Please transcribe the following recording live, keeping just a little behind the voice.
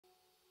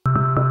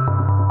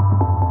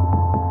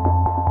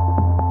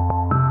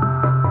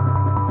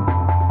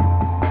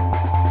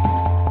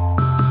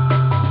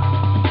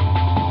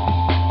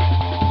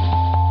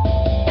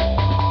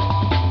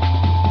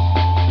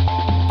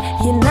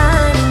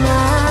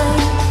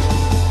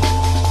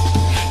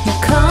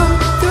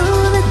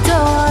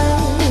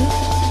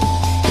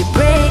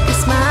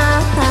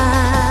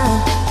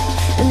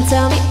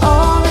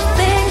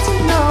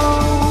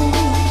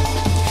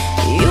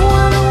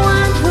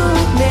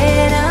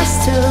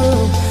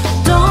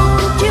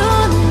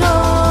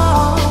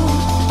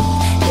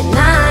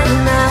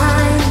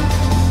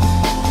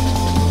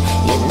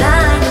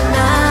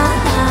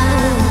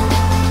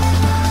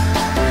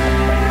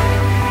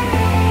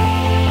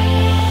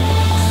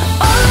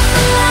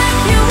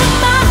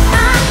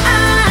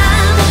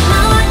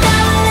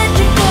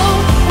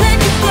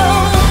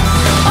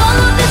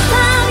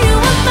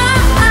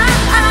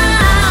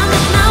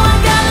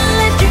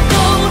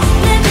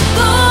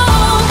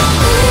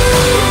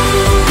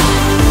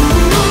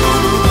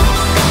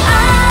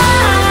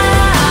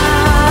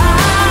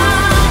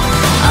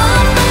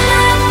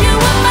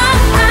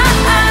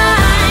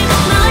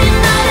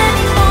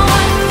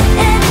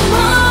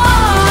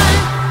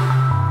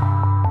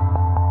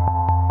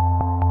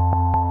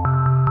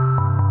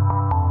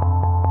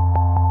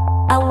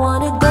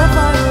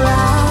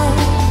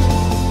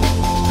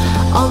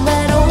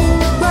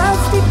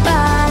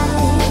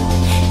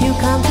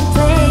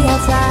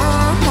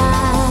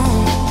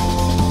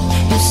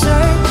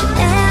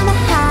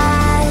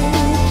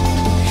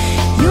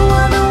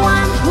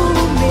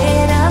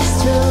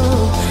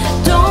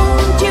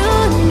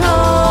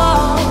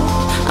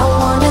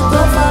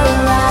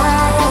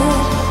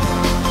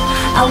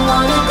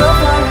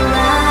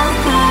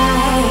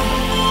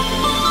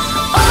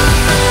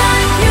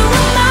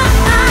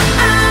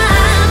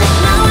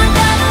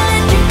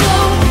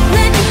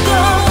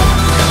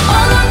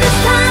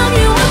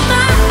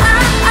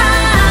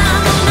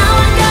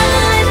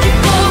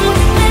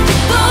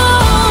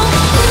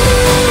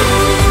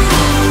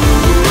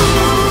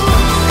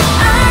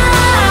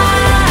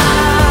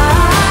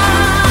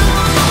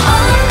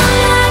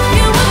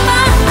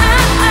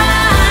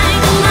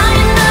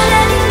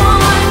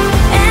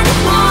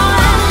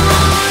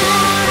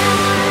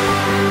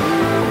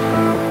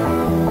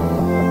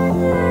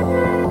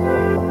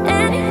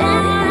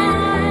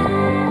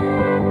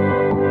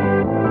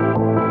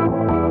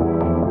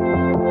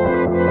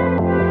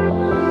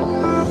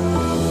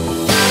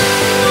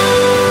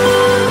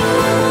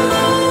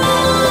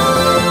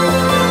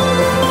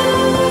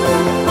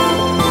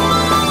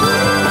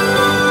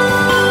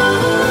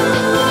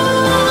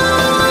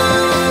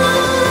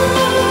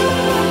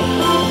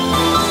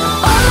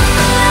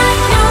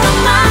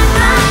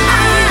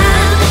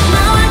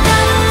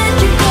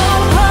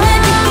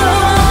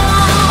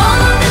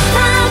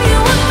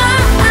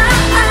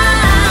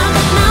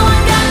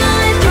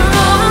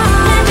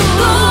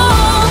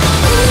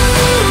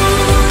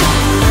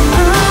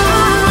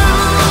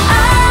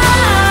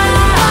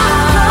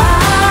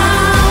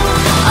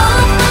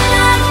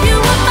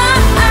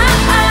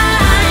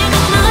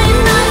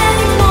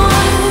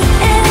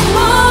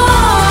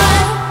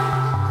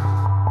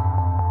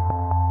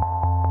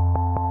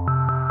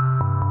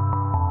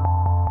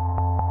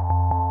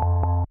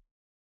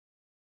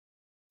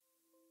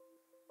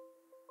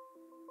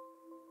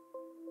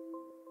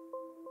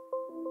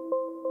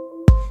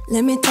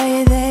Let me tell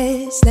you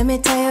this, let me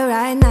tell you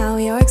right now,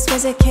 your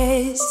exquisite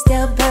kiss,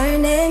 still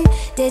burning,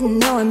 didn't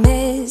know I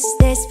missed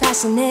this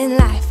passion in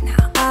life.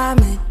 Now I'm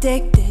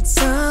addicted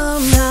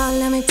somehow.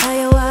 Let me tell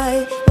you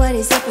what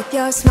is up with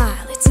your smile.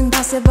 It's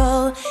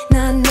impossible,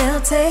 not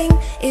melting,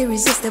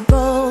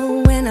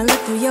 irresistible. When I look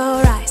through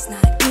your eyes,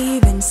 not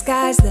even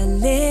sky's the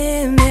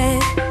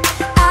limit.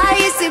 I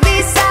used to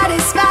be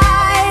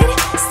satisfied,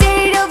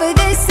 stayed over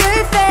the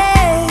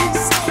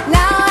surface.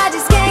 Now I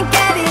just can't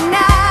get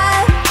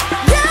enough.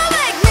 You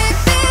make me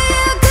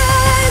feel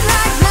good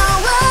like no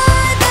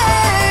other.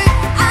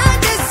 I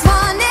just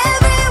want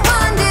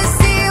everyone to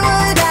see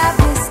what I've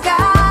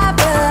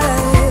discovered.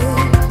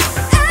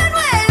 And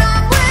when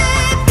I'm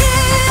with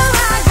you,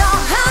 I go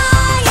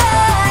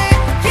higher.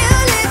 You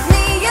lift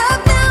me up,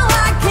 now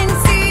I can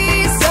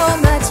see so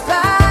much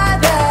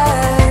farther.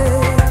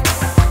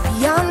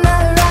 Beyond the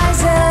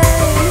horizon,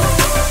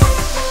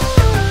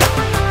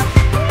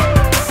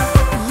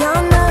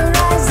 beyond the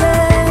horizon.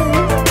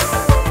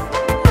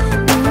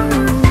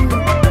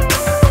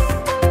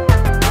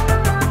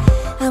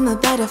 I'm a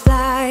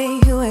butterfly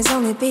who has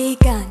only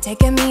begun,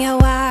 taking me a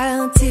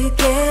while to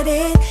get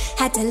it.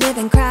 Had to live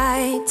and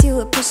cry to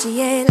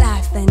appreciate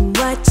life, and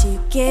what you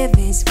give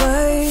is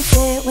worth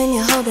it. When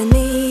you're holding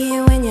me,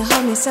 when you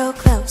hold me so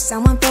close, I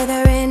want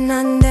further in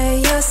under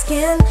your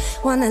skin.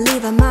 Wanna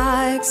leave a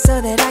mark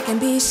so that I can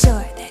be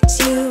sure that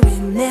you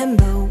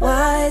remember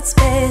what's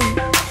been.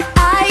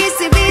 I used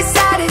to be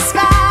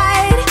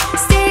satisfied,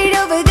 stayed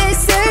over the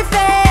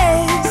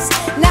surface.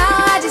 Now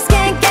I just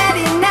can't get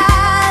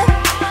enough.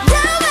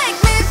 You make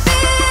me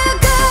feel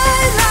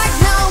good like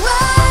no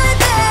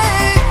other.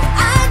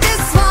 I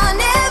just want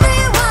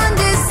everyone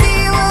to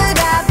see what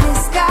I've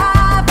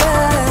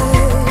discovered.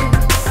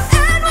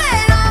 And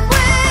when I'm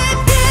with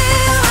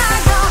you, I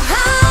go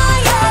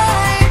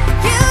higher.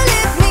 You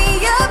lift me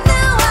up,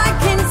 now I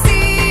can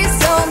see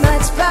so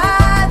much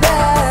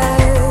farther.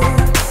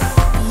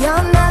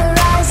 Beyond the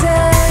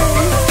horizon,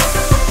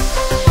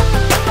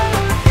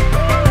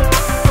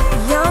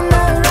 beyond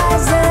the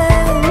horizon.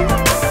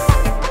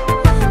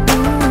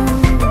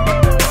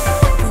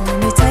 And let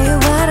me tell you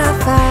what I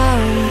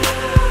found,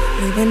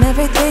 leaving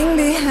everything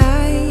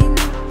behind,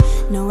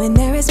 knowing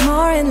there is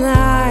more in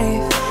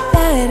life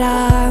that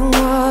I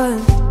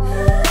want.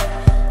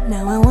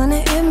 Now I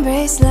wanna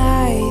embrace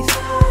life,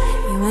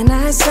 you and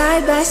I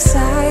side by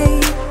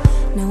side,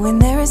 knowing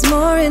there is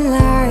more in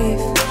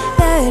life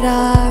that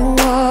I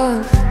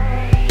want.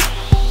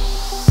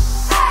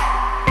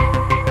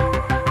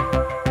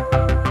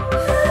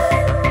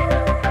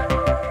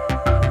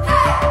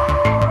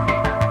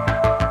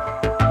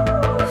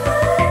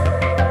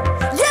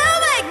 You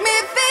make me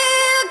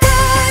feel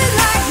good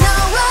like no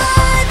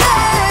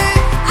other.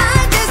 I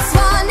just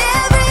want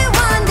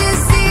everyone to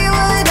see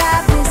what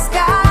I've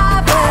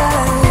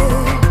discovered.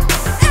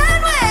 And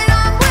when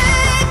I'm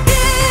with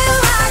you,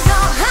 I go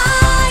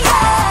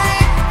higher.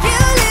 You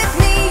lift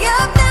me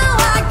up, now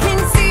I can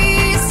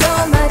see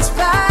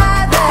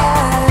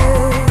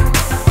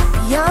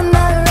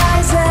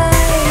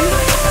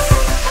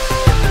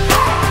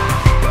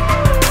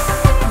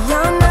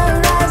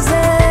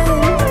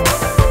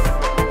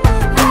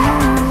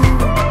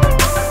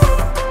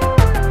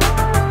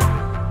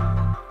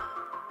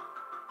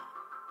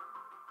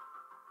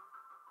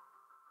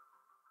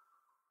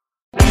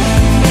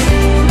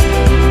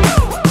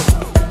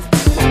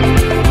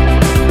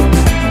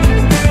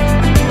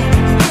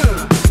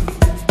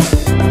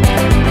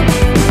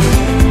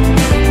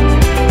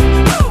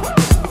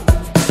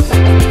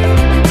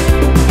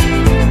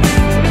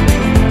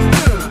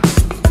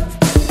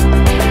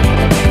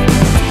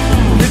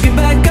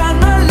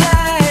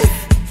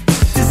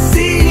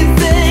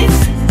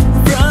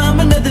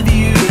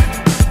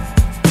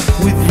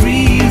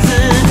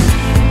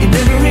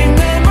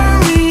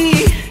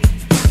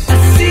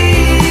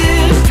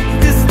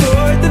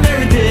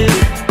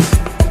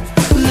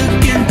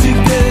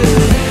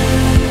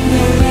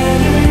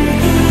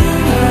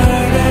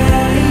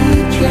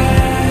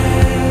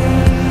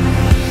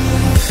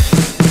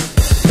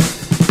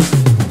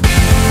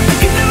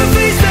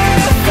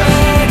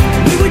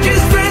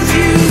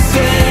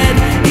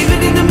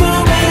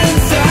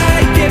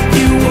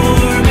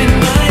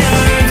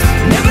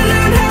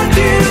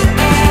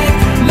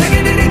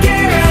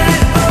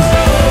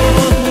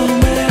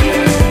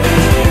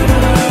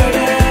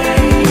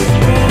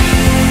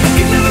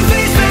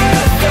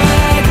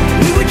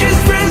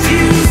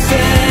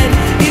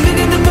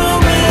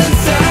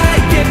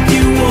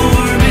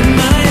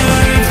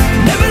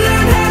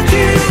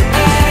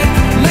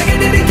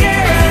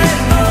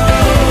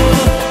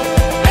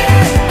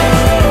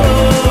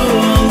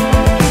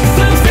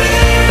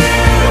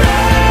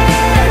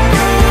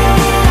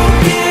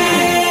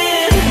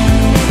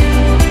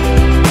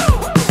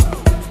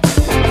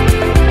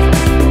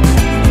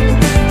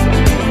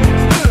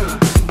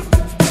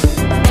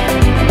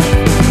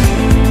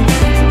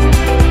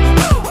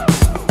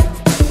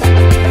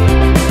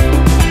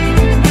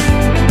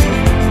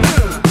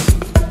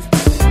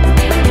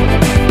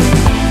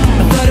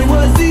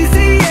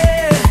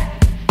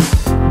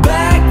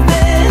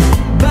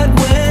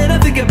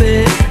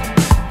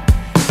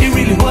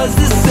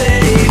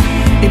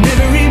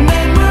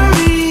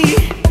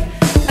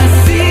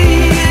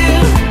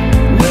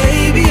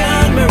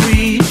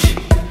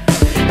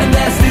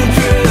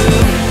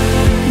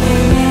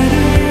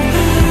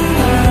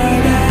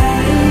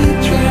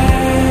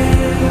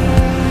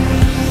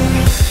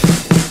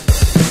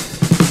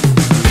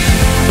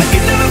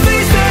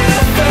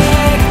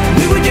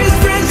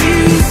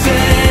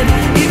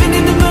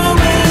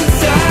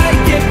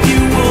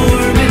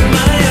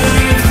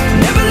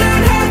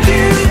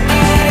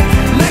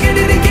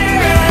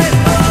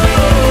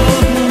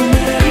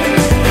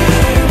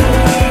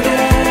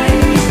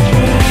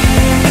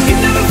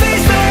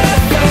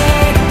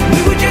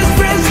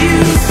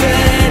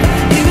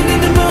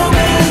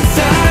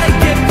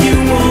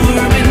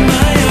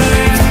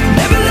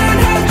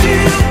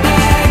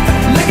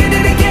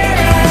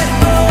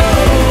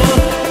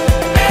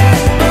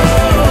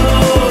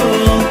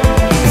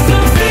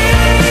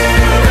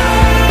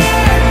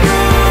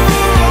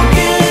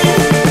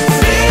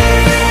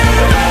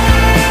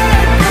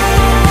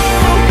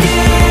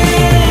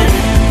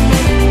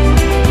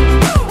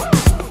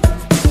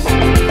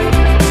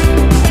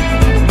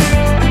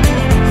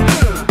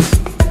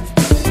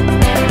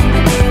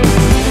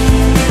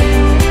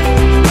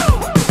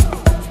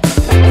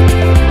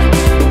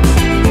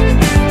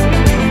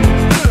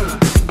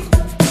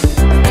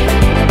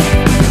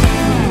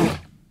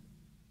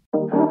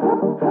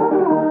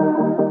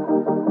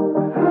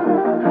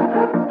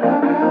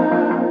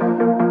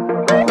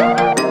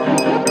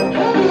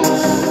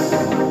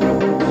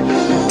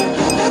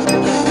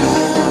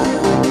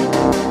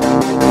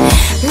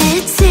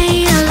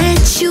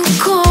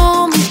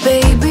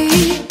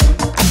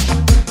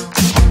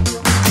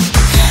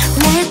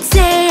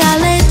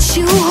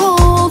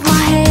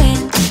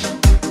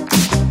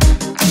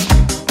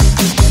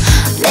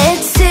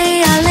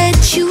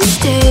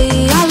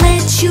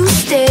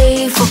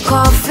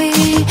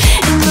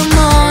in the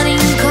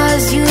morning,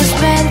 'cause you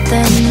spent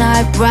the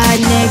night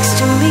right next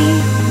to me.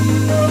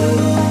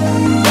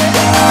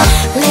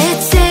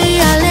 Let's say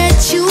I let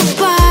you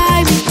buy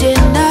me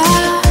dinner.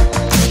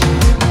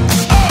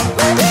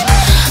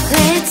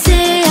 Let's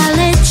say I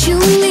let you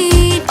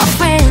meet my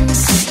friends.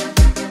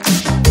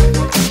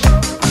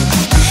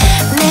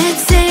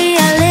 Let's say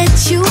I let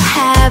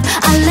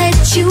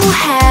you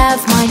have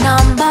my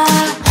number.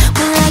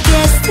 Well, I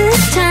guess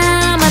this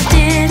time I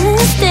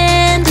didn't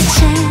stand a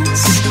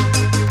chance.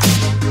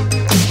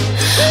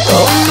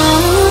 Oh no,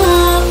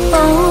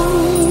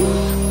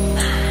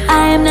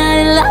 I am not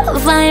in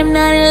love, I am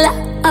not in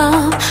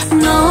love,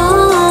 no.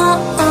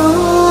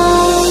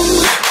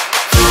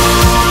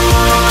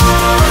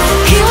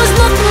 He was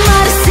nothing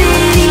but a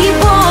city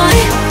boy,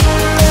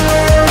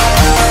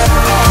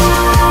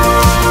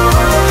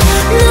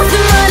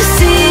 nothing but a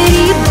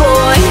city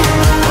boy.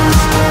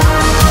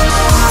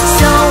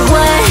 So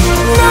what?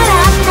 Nah,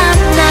 nah,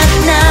 nah,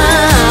 nah.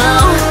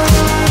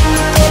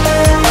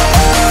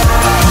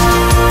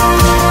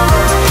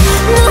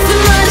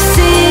 Nothing but a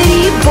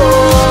city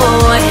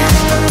boy.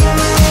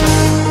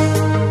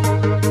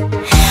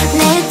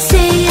 Let's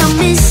say I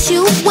miss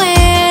you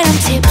when I'm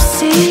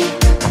tipsy.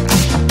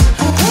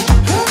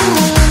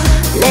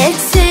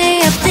 Let's say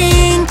I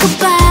think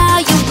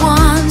about you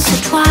once or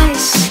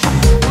twice.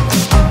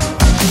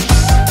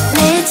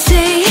 Let's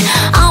say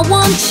I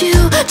want you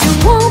to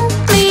want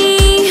me.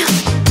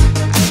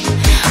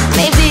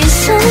 Maybe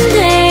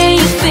someday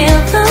you feel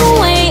the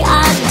way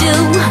I do.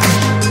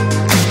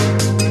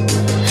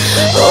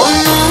 Oh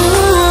no,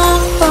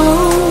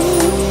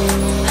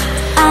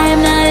 I am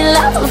not in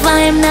love, I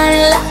am not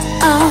in love,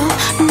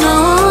 no.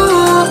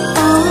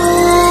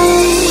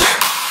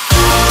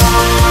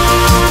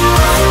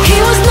 He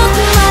was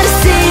nothing but a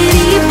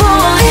city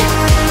boy,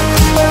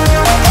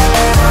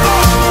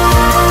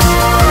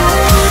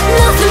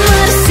 nothing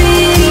but a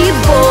city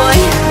boy.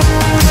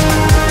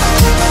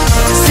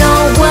 So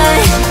what?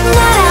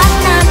 Nah,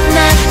 nah,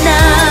 nah,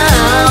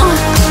 nah.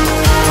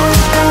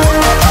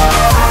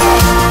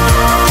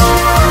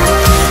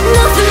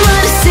 Nothing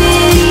but a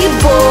city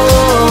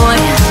boy.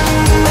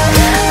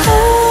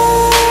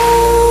 Oh,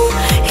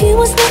 he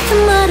was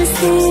nothing but a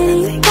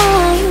city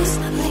boy.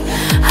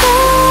 Oh,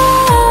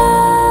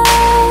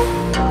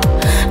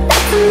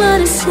 nothing but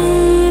a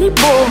city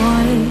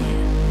boy.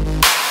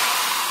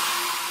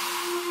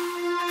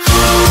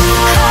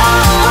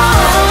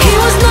 He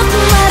was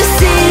nothing but a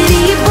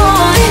city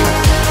boy,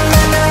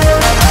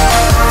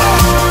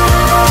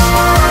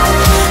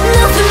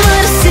 nothing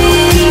but a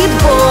city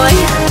boy.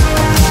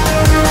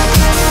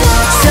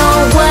 So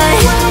what?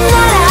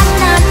 Nah,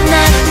 nah,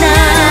 nah, nah.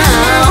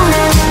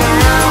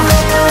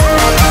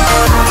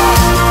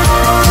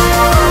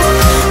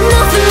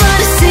 Nothing but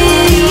a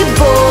city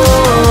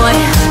boy.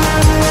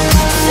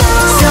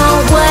 So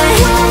what?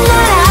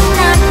 Nah,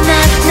 nah,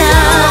 nah, nah.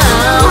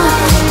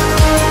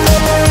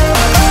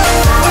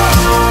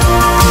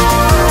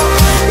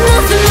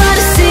 Nothing but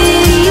a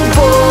city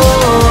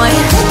boy.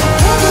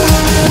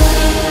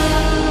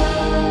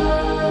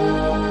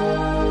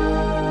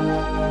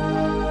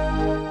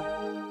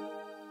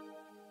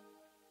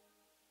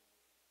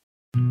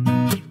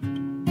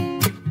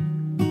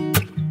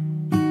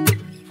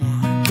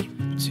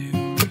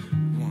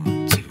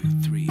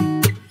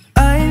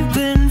 I've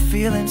been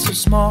feeling so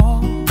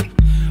small.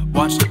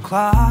 Watch the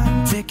clock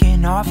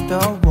ticking off the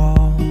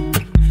wall.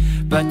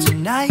 But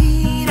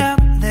tonight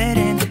I'm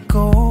letting it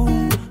go.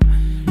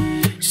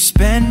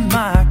 Spend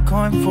my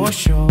coin for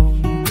sure.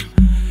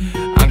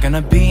 I'm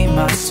gonna be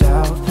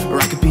myself, or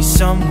I could be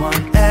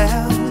someone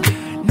else.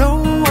 No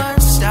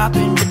one's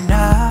stopping me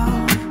now.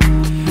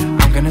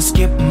 I'm gonna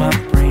skip my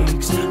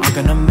breaks, I'm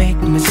gonna make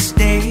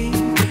mistakes.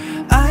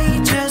 I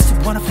just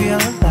wanna feel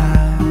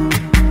alive.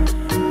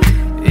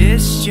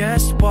 It's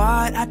just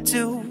what I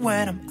do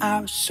when I'm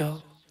out,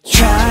 so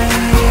try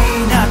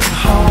not to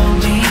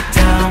hold me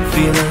down.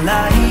 Feel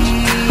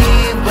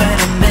alive when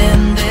I'm in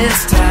this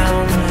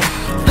town.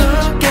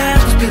 Look at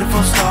those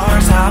beautiful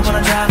stars, I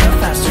wanna drive a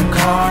faster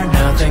car.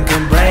 Nothing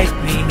can break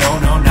me, no,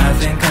 no,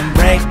 nothing can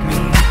break me.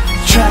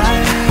 Try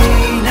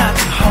not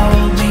to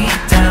hold me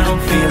down.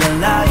 Feel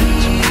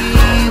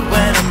alive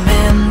when I'm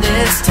in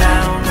this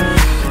town.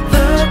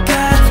 Look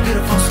at those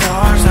beautiful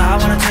stars, I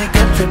wanna take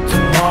a trip to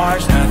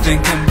Mars. Nothing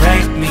can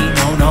break me,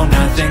 no, no,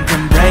 nothing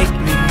can break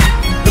me.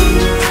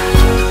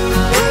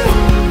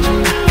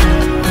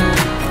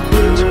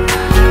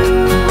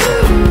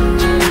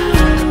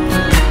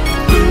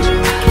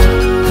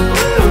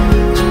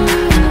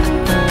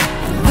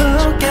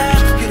 Look at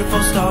the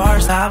beautiful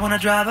stars, I wanna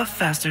drive a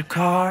faster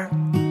car.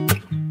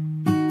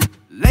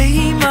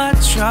 Lay my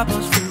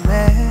troubles to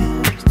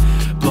rest,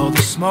 blow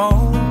the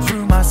smoke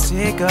through my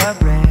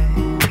cigarette.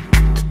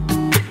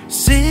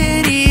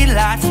 City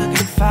lights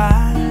looking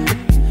fine,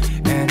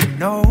 and I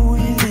know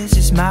this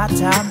is my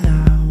time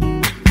now.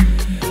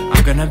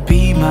 I'm gonna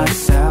be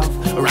myself,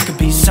 or I could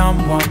be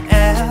someone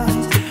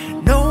else.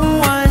 No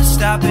one's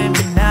stopping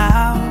me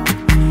now.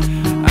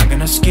 I'm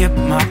gonna skip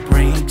my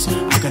breaks,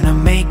 I'm gonna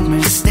make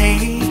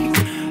mistakes.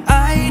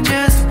 I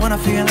just wanna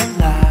wanna feel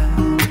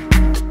alive.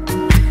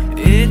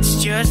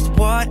 It's just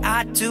what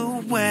I do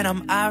when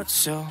I'm out,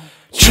 so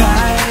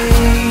try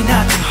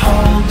not to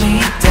hold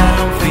me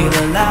down. Feel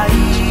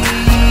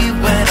alive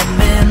when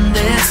I'm in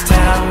this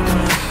town.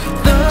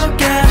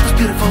 Look at those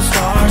beautiful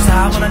stars.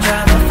 I wanna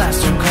drive a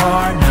faster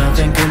car.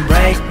 Nothing can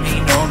break me,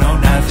 no, no,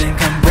 nothing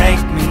can break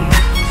me.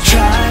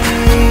 Try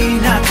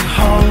not to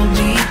hold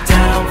me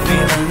down.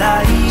 Feel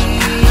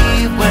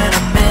alive when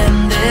I'm in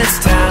this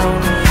town.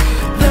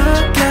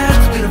 Look at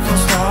those beautiful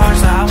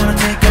stars. I wanna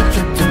take a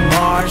trip to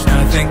Mars.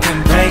 Nothing can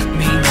break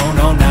me, no,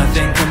 no,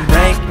 nothing can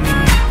break me.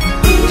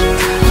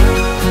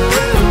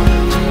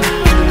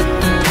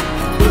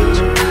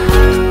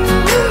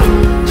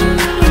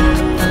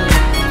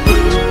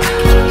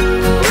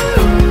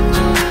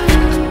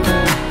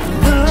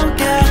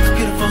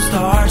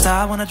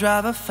 I wanna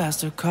drive a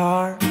faster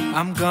car.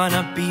 I'm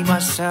gonna be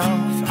myself.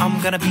 I'm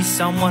gonna be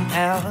someone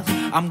else.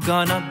 I'm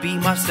gonna be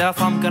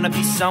myself. I'm gonna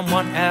be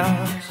someone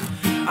else.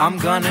 I'm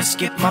gonna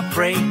skip my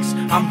breaks.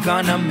 I'm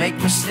gonna make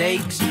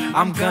mistakes.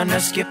 I'm gonna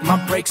skip my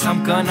breaks.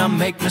 I'm gonna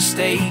make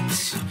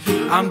mistakes.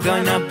 I'm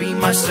gonna be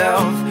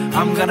myself.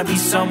 I'm gonna be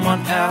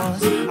someone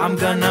else. I'm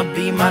gonna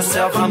be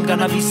myself. I'm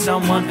gonna be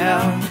someone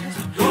else.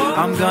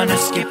 I'm gonna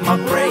skip my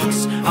breaks.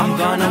 I'm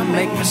gonna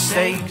make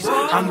mistakes.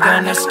 I'm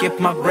gonna skip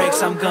my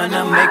breaks. I'm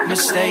gonna make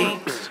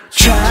mistakes.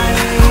 Try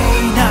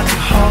not to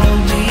hold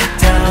me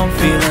down.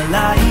 Feel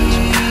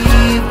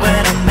alive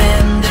when I'm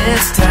in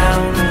this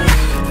town.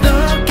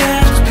 Look at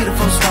those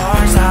beautiful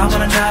stars. I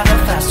wanna drive a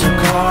faster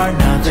car.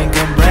 Nothing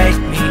can break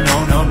me, no,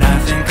 no,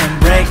 nothing can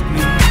break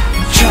me.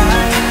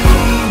 Try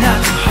not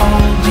to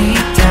hold me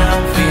down.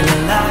 Feel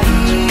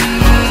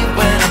alive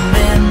when I'm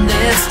in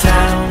this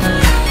town.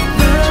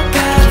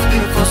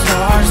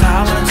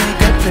 I wanna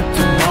take a trip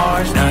to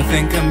Mars.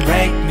 Nothing can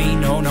break me,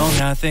 no, no,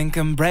 nothing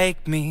can break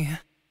me.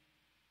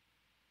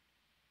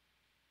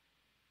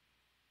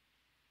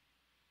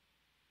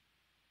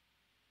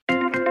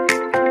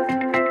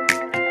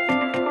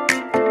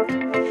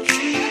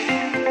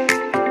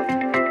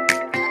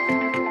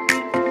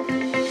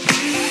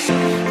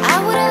 I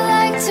would've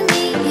liked to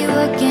meet you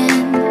again.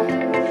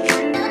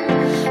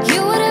 You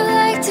would've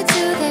liked to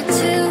do that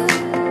too.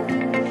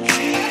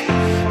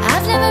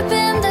 I've never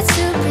been that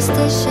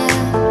superstitious,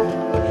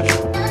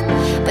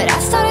 but I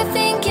started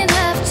thinking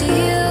after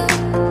you.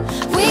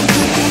 We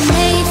could be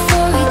made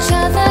for each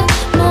other,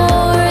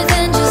 more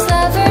than just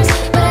lovers,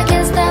 but I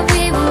guess that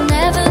we will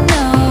never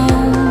know.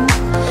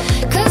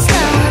 'Cause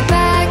now we're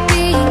back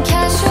being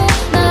casual,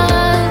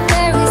 not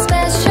very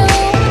special.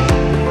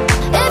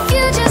 If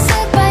you just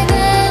said by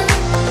then,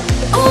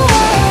 ooh,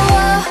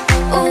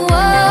 oh, ooh,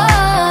 oh,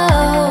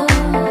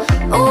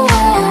 ooh,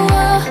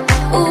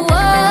 oh, ooh,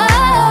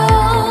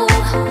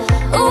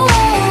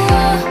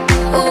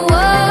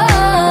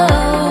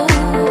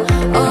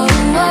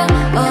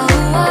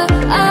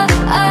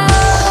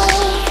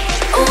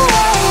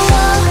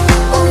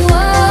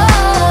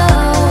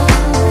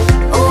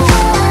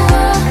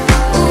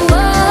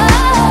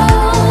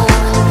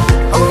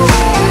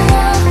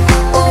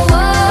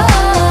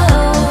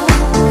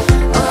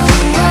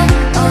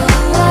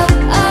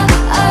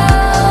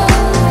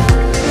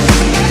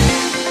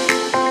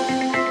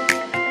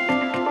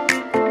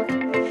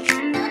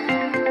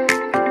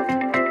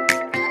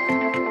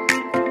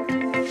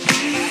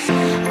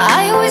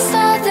 I always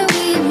thought that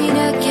we'd meet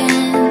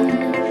again.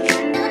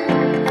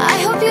 I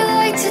hope you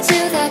like to do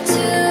that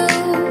too.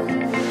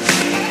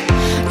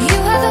 You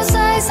have those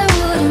eyes I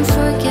wouldn't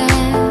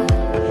forget,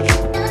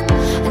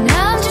 and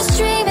now I'm just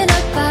dreaming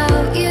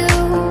about you.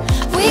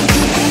 We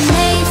could be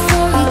made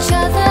for each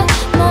other,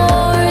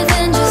 more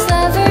than just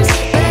lovers,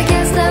 but I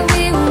guess that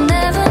we will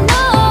never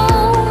know.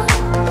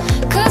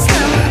 'Cause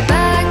now we're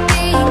back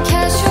being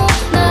casual,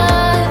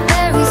 not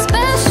very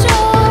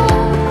special.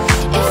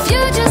 If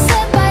you just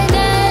said by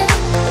then,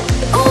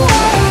 ooh,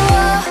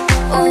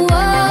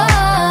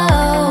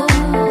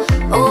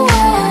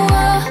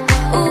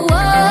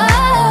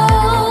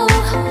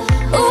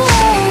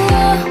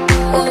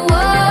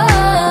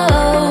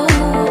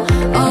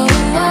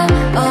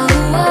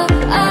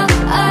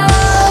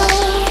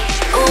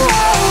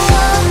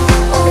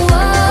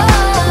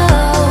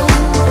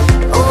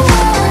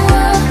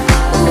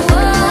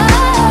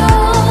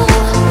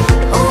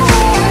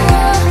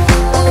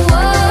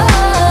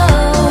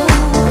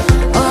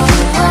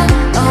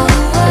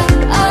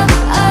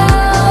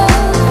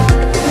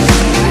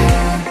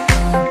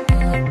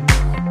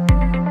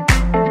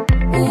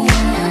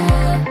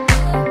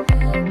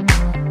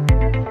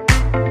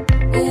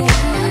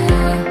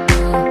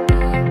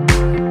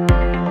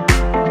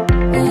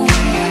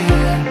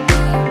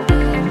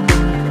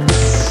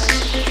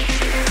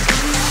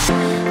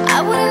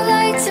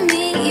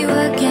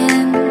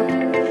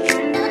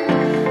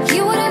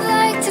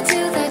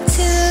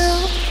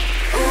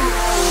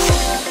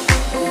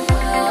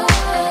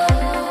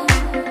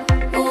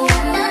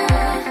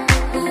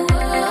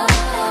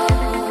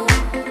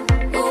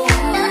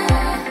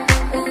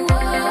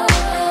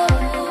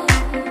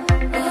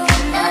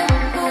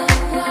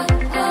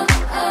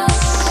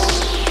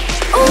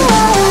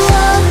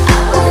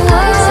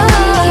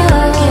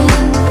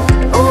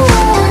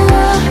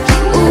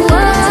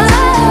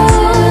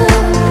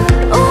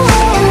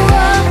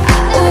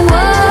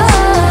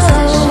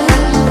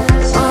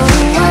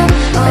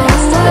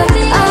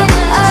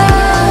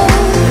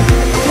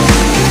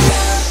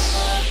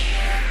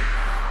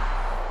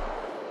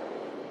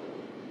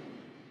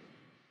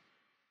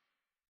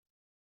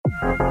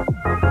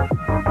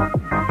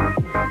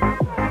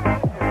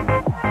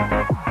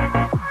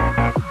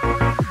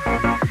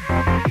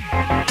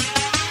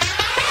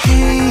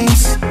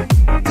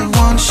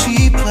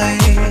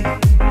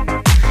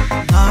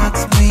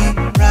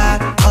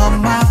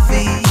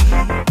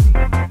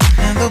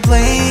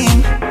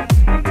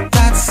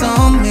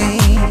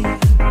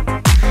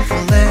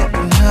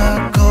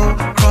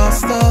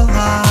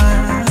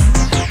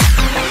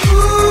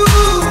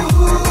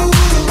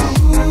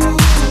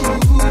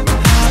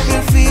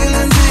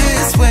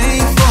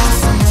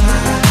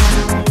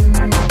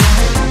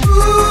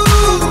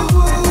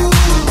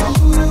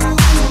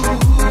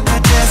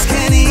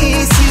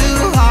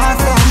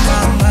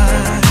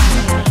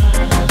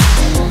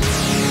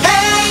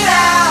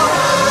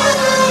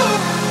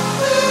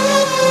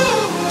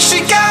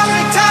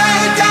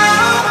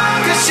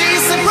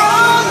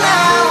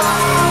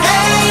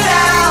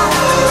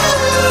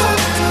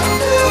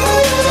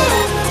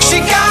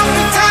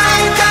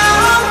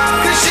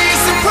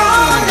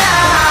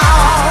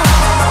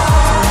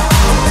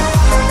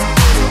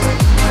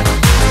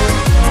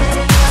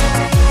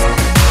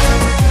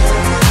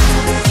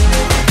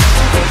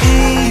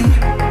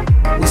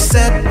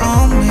 step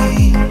on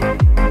me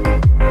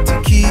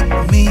to keep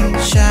me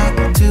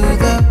shackled to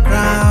the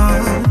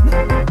ground.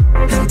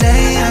 And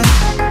damn,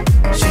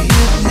 she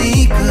hit me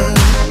good.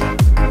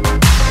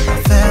 I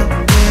felt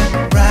it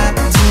right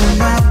to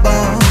my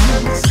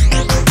bones.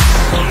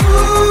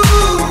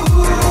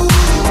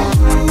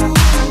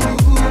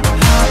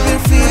 I've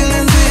been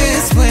feeling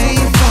this way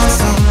for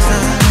some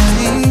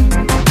time.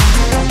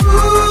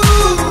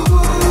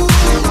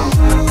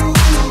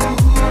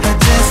 I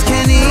just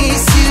can't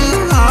ease you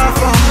off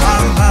of my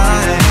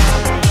mind.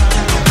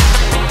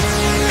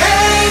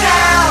 Hey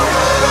now,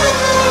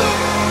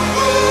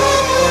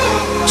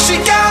 she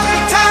got me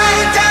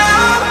tied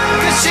down,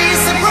 'cause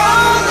she's a pro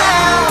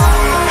now.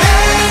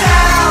 Hey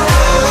now,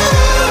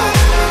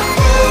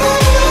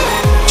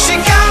 she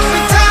got me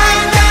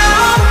tied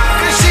down,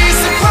 'cause she's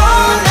a pro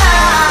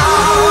now.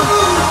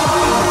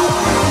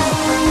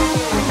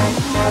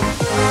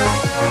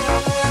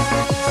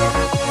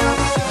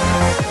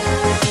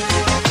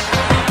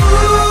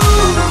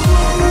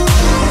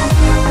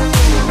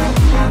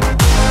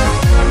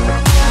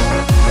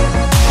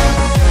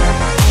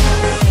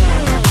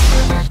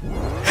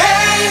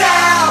 Hey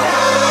now,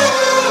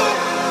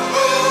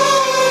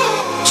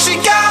 she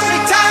got me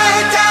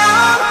tied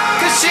down,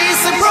 'cause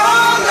she's a pro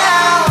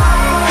now.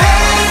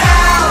 Hey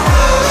now,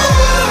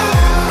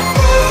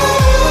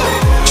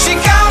 she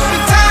got me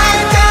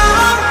tied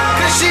down,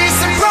 'cause she's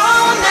a pro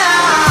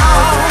now.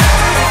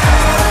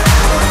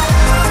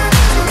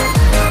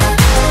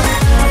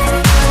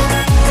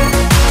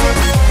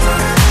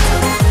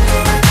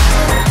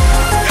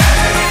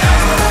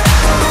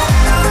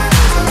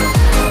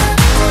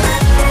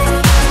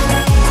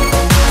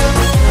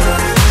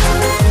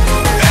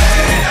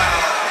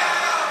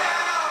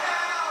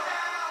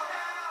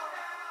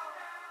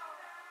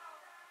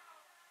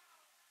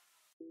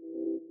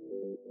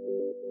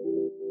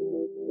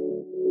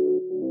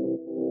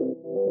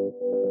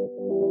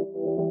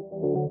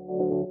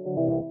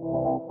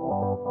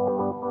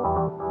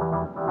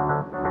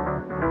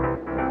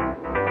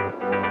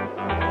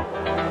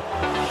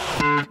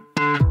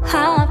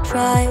 I've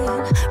tried,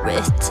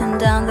 written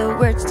down the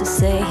words to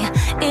say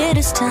it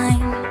is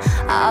time.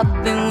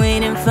 I've been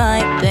waiting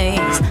 5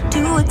 days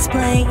to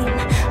explain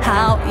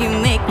how you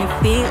make me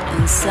feel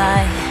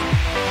inside.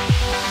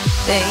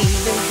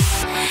 Baby,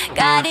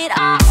 got it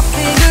all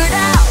figured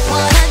out,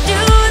 wanna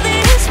do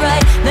this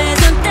right. There's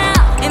no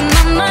doubt in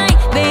my mind,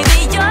 baby,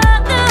 you're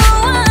the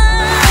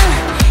one.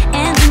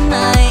 And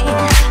tonight,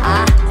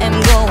 I am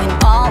going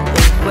all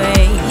the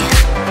way.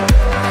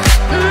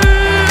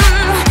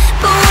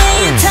 The way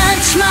you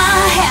touch my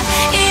hand,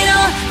 it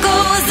all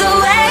goes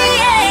away.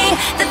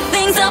 The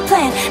things I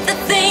planned, the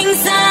things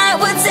I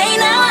would say,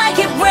 now I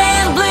keep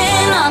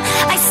rambling on.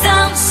 I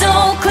sound so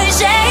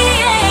cliche.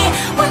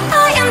 What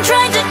I am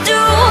trying to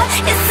do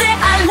is say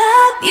I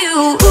love you.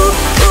 Ooh,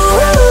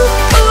 ooh,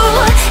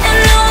 ooh. And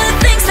all the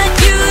things that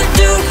you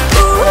do.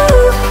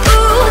 Ooh,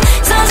 ooh.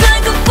 Sounds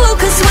like a fool,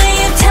 'cause when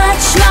you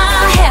touch my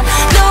hair,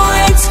 the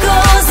words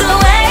goes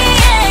away.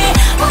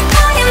 What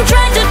I am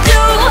trying to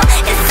do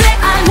is say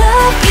I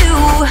love you.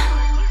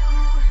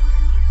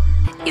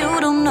 You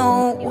don't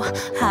know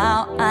how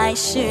I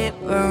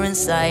shiver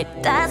inside.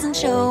 Doesn't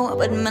show,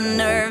 but my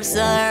nerves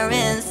are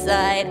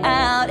inside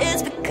out.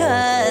 It's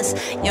because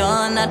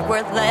you're not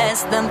worth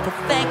less than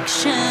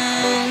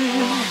perfection.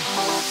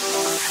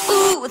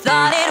 Ooh,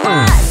 thought it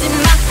was in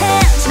my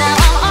hands, now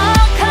I'm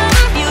all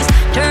confused.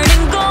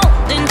 Turning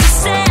gold into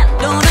sand,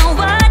 don't know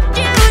what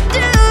you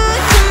do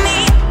to me.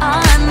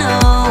 All I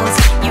know is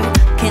you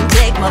can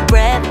take my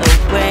breath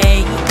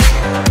away.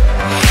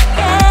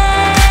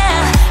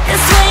 Yeah,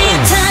 'cause when you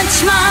touch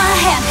my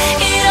hand,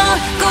 it all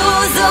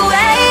goes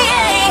away.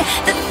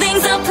 The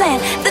things I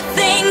planned, the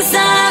things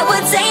I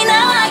would say,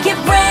 now I keep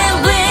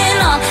rambling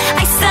on.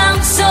 I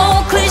sound so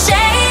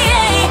cliche.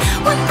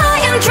 What I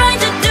am trying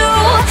to do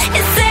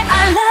is say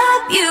I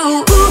love you.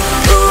 Ooh,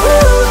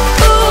 ooh,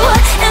 ooh.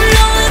 And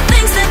all the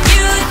things that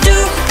you do.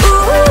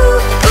 Ooh,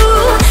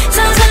 ooh.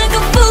 Sounds like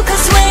a fool,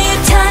 'cause when you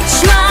touch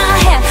my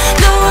hand,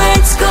 the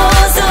words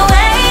goes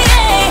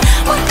away.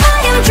 What I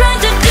am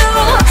trying to do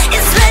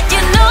is let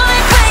you know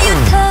that when you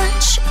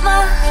touch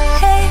my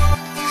hand,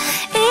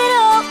 it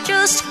all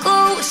just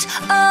goes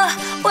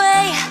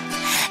away.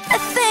 The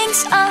things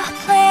I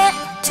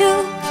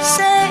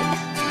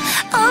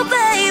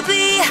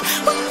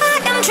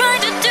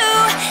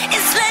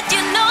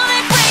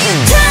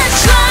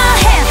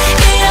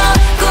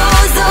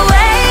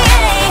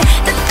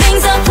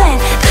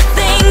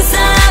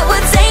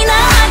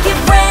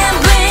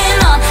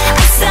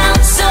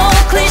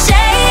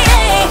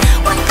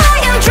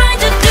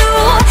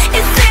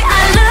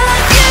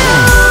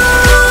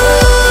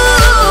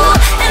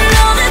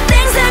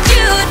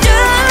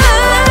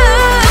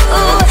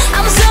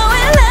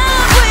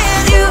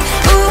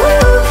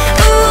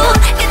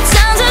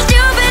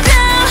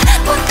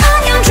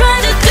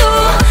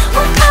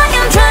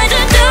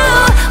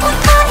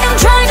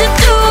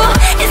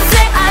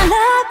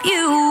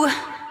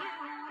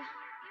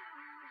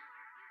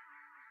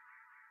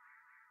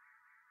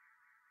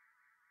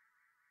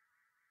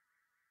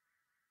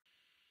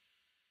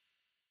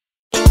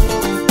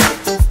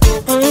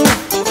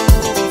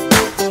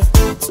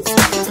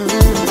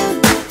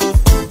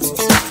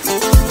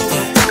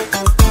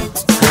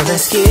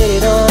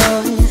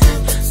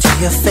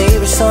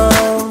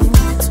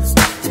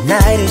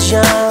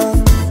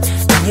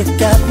you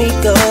got me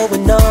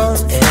going on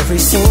every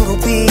single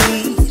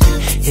beat.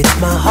 It's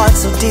my heart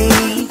so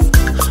deep.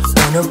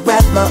 Wanna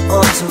wrap my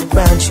arms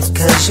around you,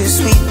 cause you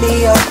sweep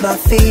me off my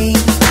feet.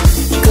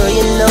 Girl,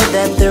 you know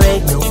that there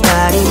ain't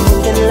nobody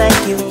moving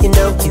like you. You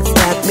know you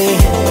got me.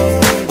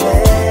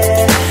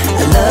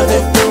 I love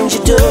the things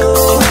you do.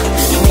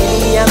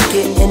 Maybe I'm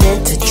getting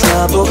into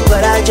trouble,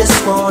 but I just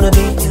wanna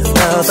be your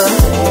lover.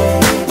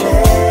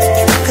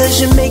 Cause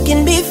you're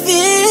making me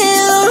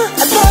feel.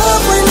 I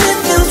love when it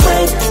feels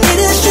right. It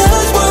is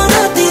just one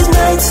of these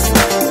nights.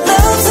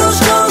 Love so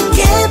strong,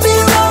 can't be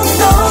wrong.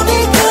 All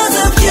because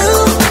of you.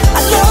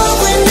 I love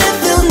when it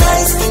feels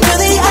nice. You're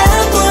the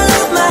apple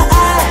of my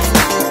eye.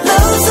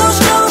 Love so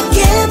strong,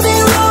 can't be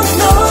wrong.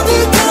 All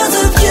because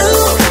of you.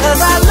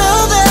 Cause I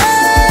love it.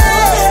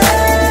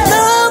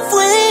 Love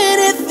when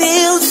it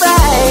feels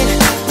right.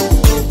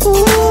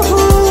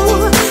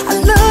 Ooh, I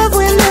love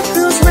when it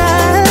feels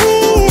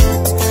right.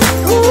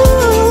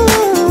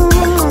 Ooh,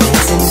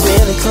 listen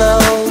really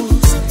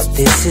close.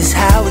 This is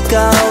how it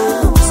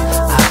goes.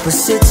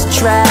 Opposites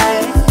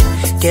attract.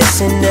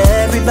 Guessing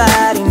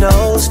everybody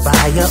knows.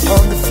 Fire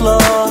on the floor,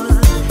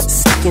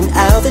 sneaking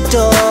out the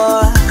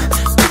door.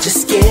 We're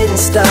just getting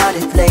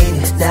started,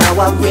 lady. Now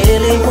I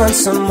really want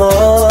some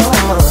more.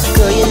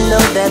 Girl, you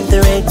know that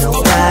there ain't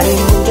nobody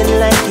moving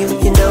like you.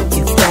 You know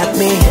you got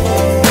me.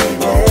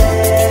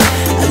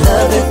 I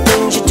love the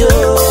things you do.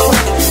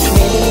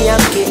 Maybe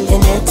I'm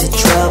getting into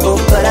trouble,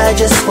 but I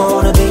just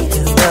wanna be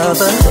your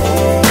lover.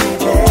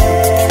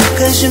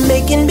 Cause you're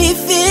making me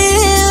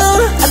feel.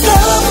 I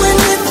love when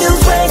it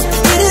feels right.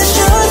 It is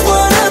just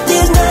one of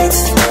these nights.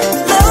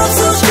 Love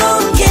so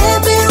strong,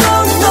 can't be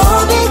wrong.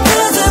 All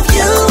because of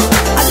you.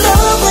 I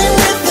love when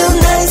it feels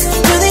nice.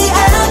 You're the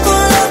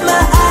apple of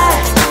my eye.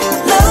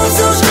 Love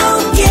so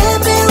strong,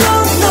 can't be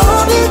wrong.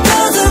 All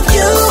because of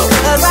you.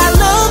 Cause I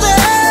love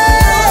it.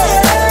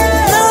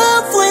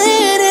 Love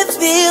when it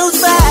feels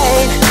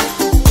right.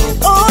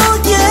 Oh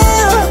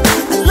yeah.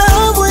 I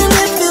love when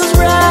it feels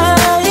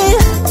right.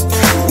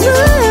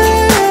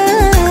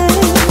 Yeah.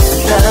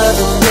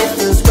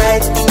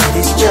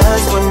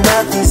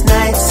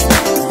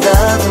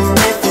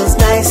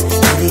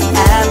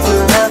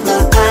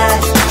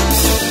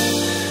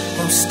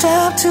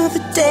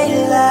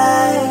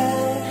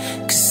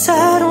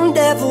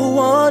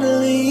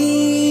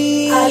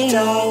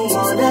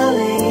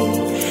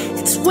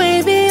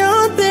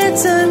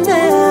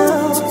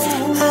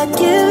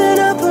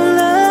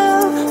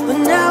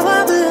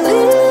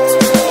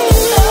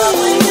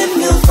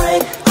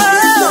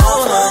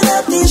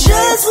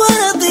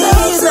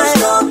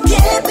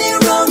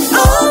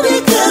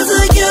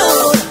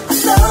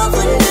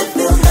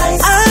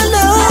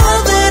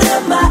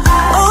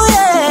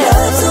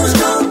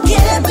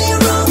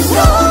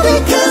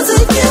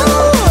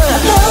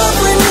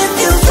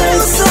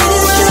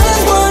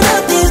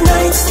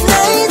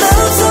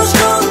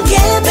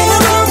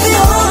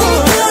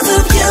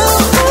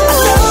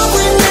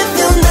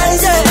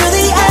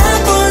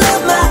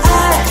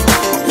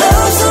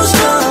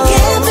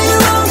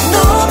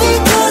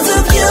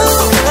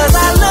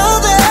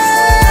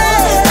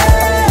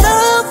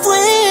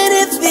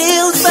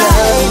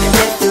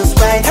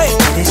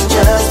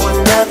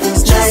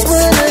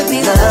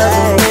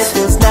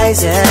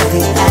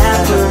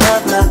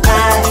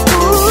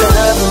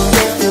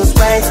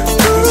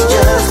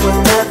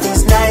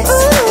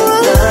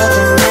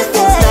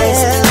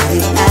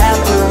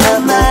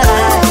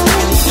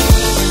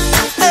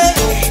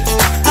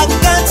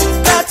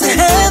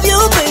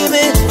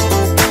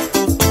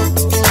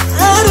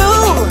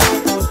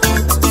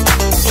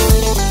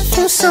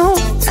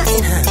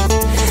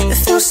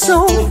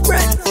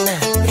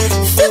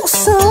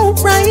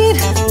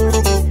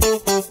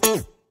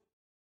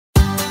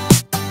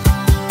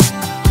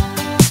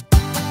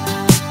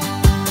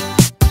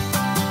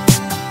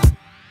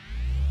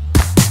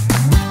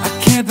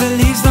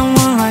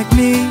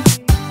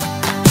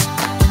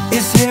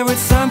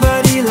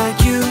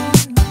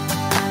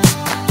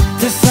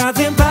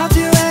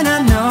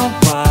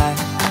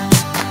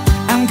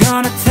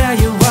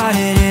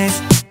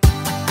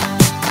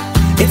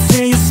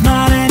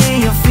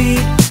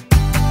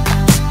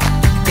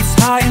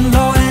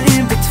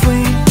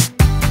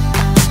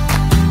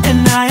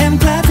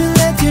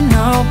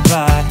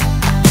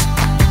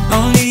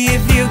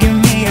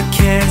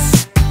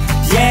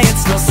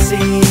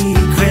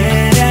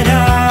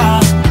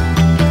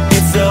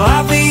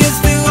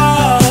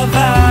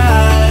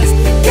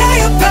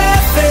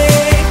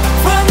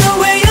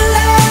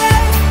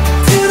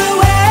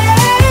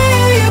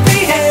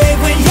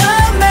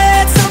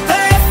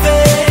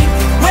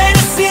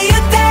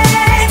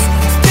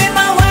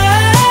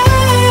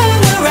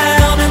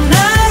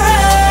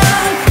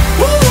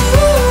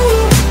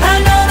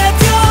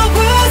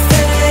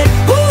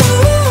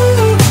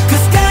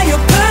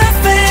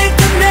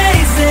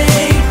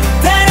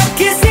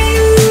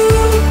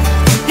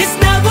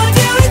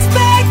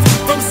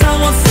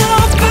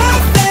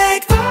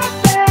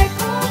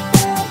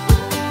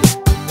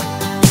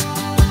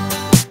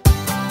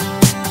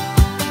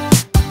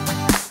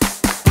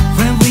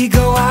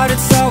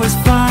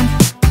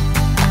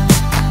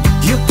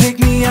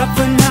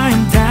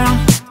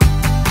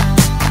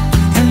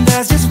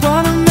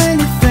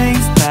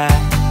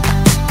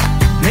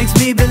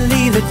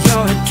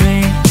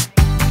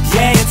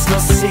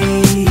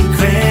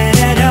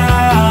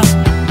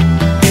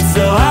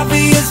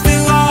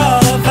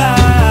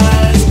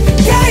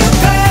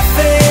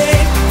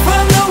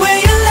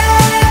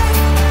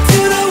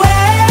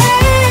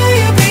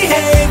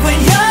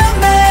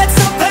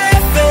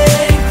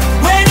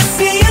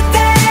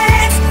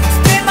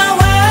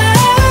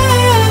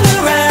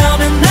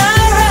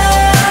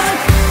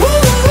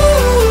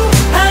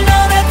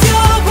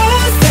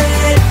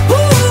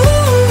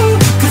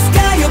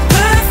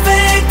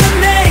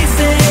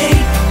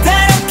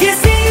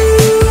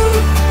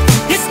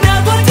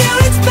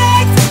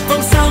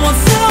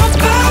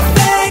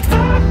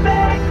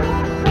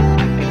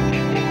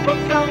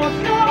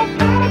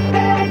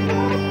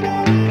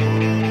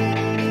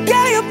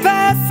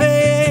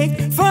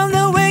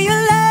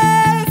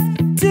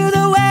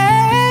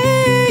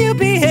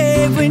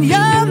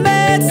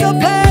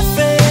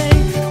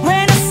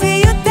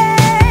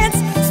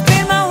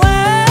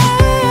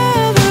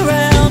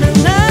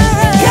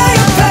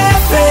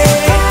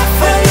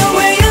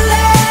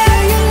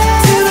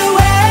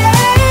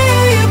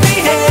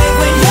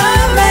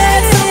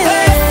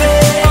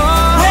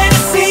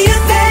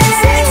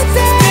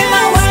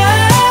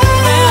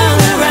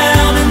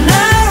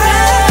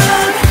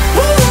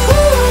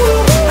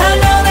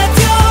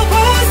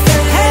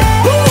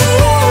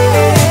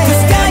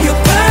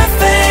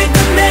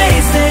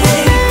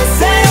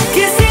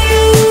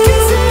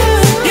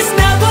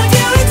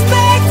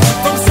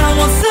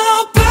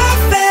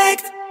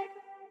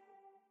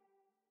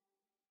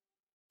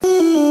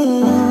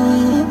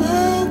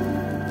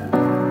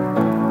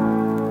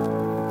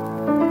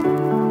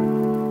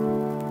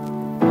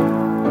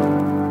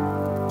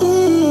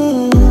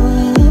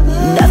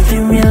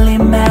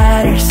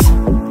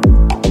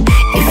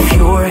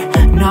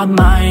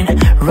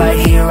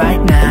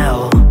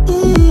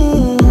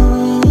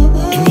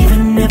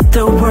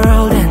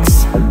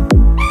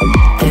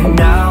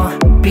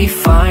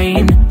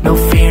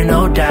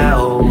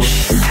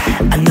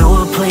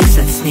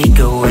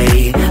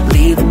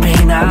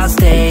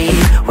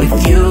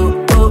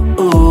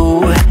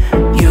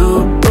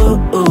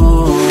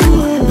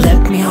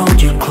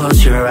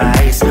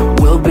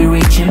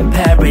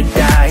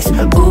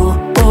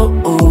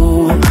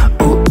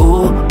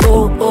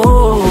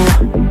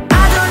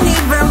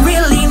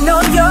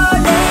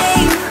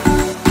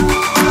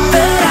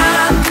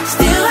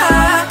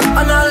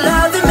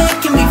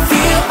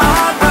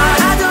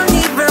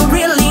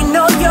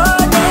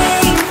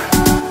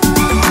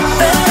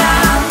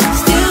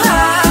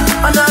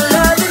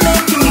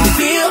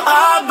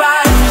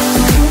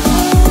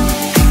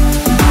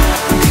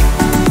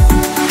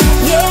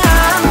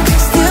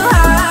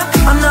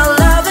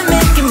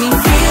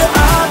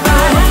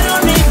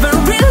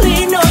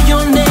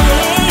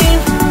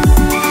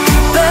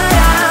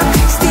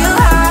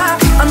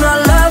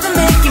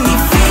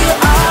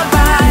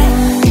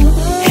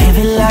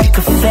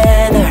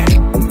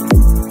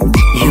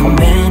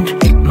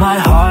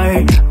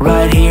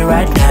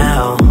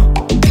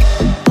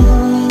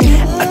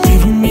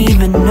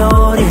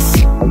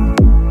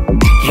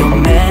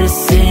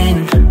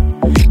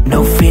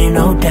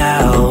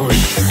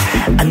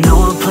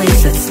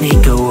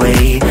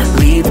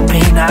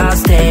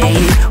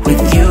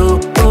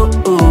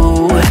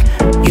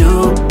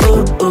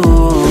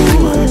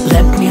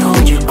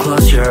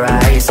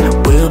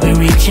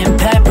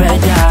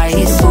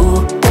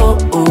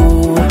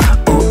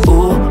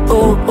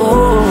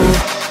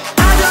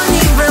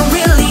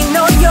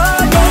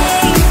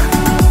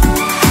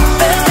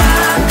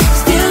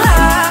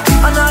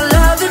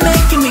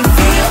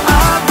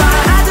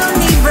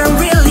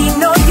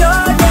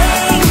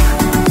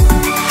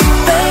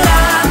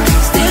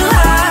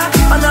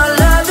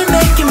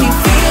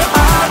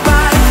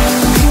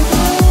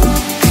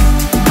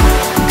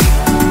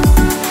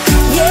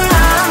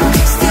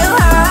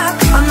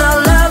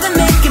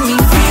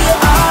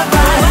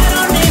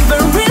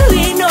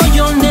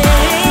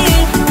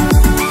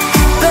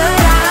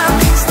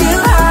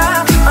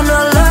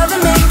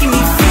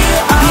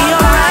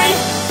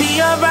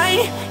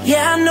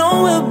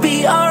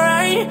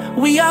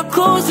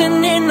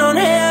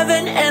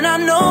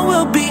 know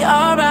we'll be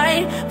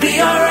alright.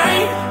 Be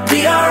alright,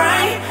 be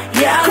alright.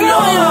 Yeah, I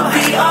know we'll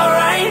be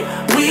alright.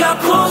 We are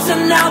closer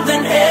now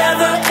than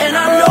ever, and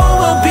I know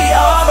we'll be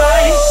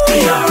alright. Be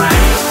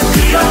alright,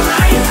 be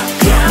alright.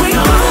 Yeah, I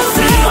know we'll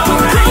be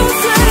alright.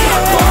 We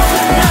are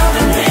closer now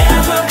than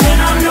ever, and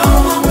I know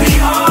we'll be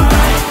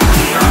alright.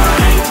 Be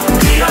alright,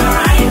 be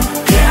alright.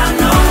 Yeah, I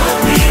know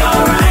we'll be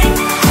alright.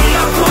 We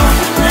are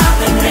closer now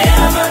than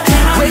ever,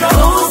 and I know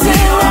we'll be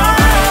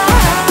alright.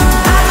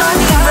 I don't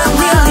even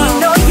really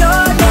know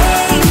your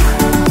name,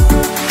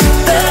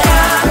 but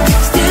I'm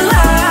still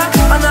high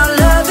on our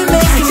love and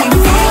making me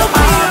feel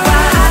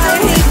alright. I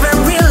don't even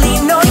really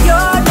know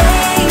your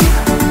name,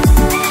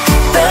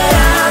 but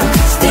I'm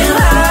still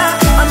high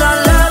on our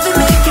love and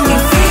making me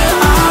feel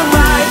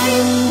alright.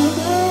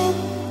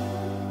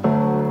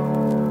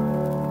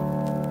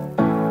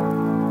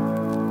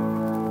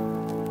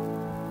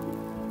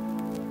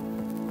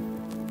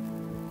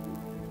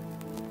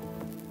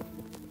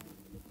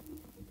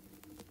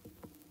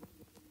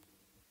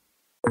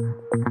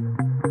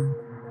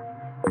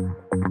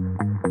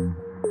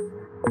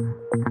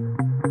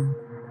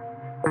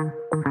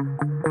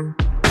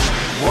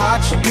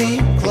 Watch me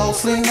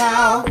closely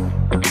now.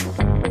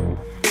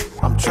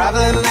 I'm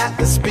traveling at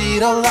the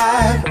speed of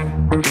light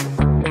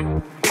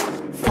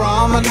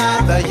from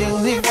another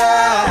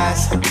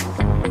universe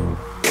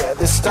where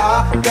the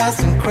stardust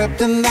and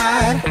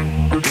kryptonite.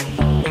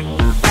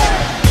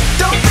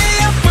 Don't be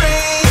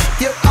afraid,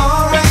 you're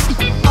alright,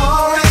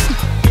 alright.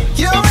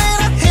 You're in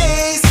a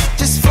haze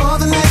just for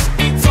the night,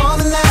 for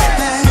the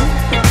night.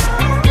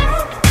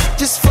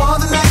 Just for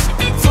the night,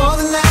 for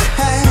the night.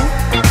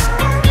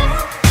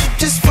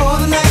 Just for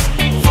the night,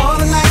 for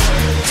the night.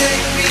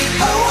 Take me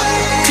away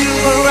to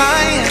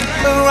Orion,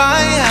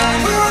 Orion,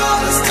 where all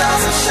the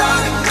stars are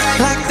shining bright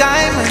like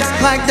diamonds,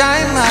 like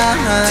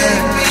diamonds.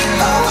 Take me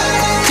away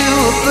to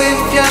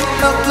oblivion,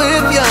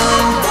 oblivion.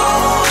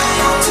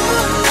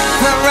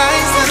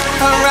 Horizon,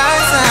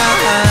 horizon.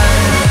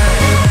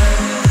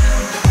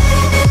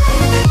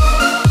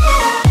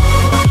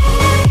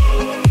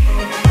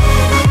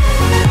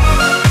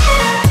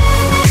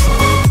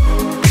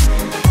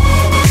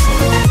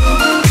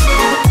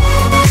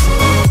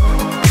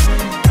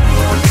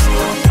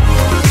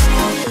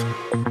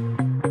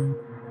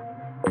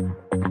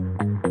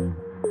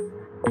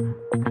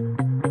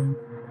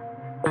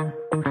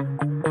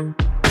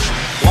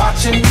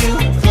 Watching you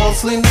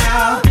closely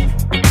now.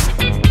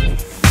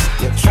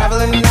 You're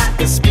traveling at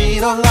the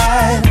speed of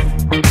light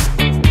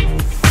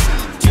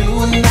to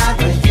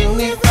another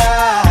universe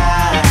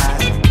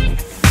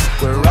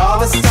where all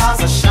the stars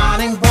are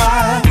shining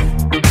bright.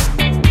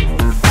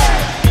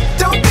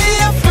 Don't be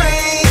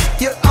afraid,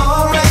 you're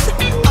alright,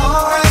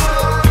 alright.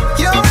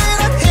 You're in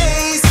a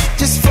haze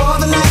just for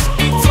the night,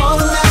 for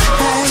the night.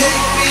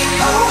 Take me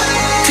away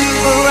to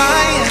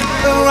Orion,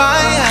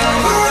 Orion,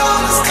 where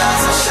all the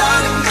stars are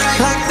shining bright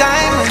like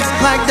diamonds,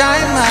 like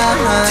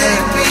diamonds.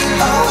 Take me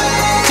away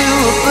to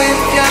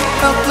oblivion,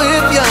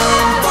 oblivion.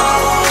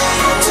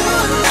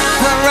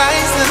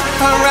 Horizon,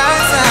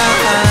 horizon.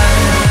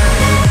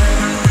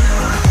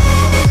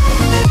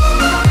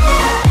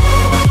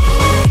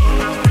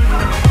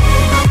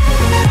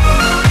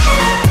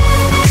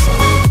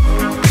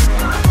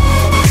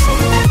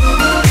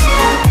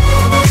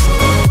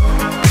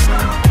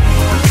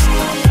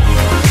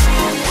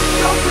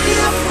 Don't be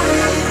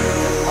afraid,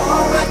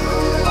 alright,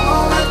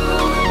 alright.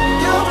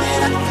 You're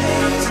in a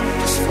haze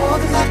just for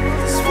the night,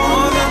 just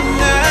for the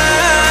night.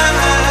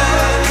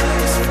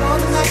 Just for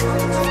the night,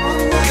 for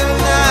the night.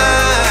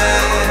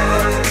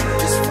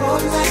 Just for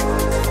the night,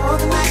 for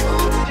the night.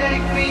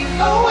 Take me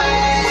away.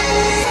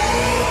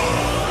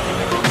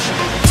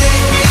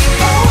 Take me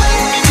away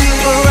to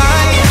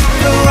Orion,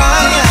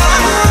 Orion.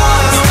 All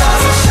the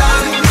stars are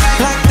shining bright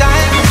like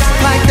diamonds,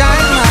 like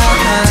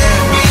diamonds.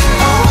 Take me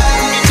away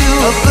to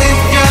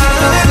oblivion,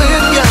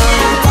 oblivion.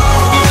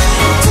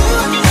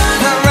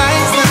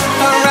 Horizon,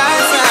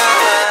 horizon.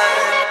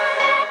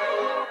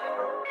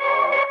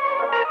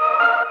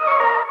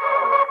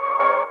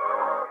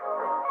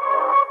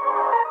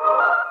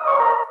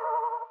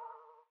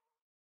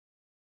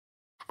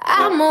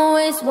 I'm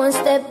always one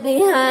step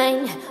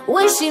behind,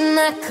 wishing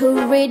I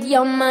could read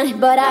your mind,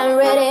 but I'm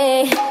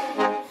ready.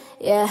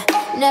 Yeah,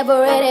 never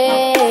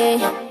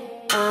ready.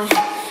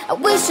 I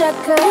wish I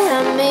could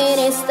have made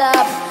it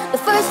stop the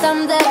first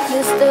time that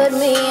you stood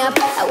me up.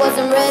 I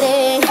wasn't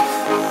ready.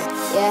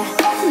 Yeah,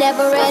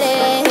 never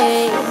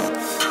ready.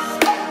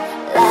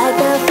 Like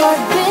a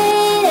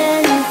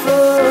forbidden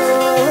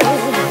fruit,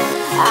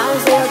 I'm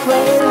still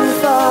craving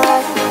for.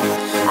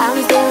 I'm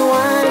still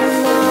wanting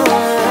more.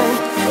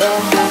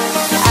 Yeah,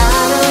 I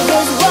know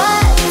just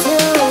what to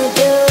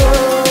do,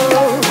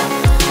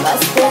 but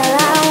still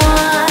I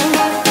want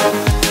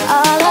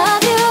all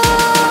of you.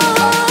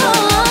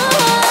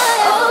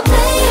 Oh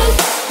please,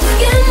 just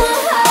give my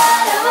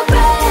heart a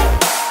break.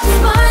 It's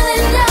more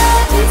than I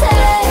can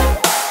take.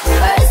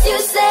 First you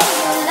say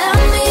you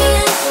love me,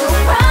 and you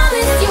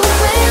promise you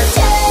will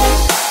change.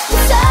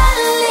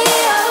 Suddenly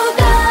you're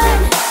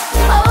gone,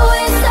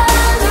 always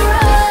on the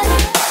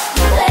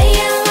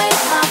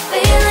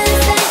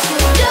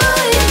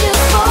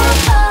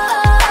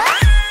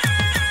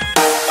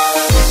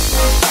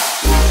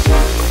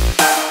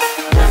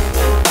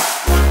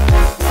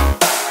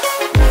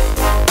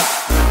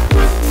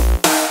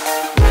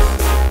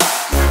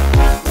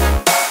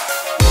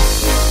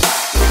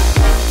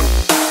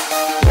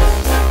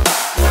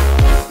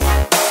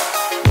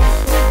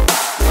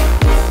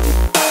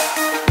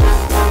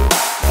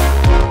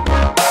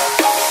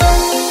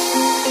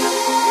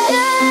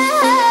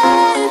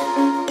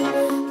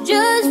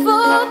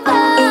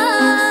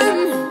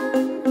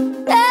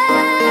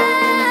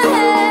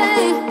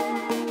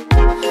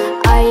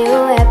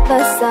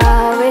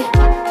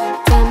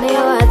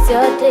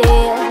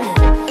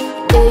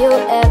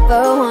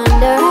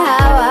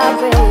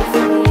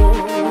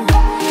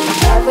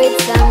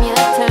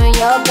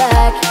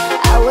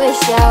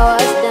wish I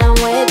was done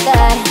with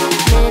that.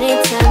 Many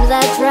times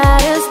I try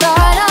to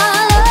start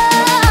all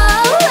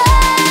over.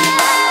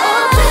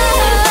 Oh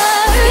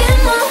babe,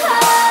 give my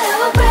heart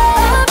a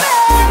break,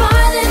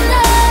 more than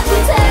I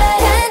can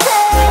take.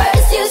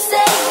 First you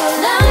say you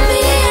love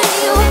me and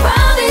you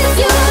promise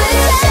you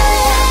would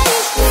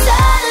change.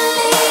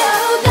 Suddenly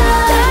you're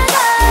gone,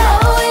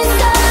 always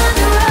on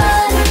the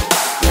run,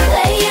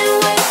 playing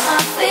with my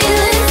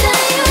feelings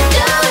and you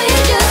do it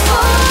just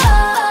for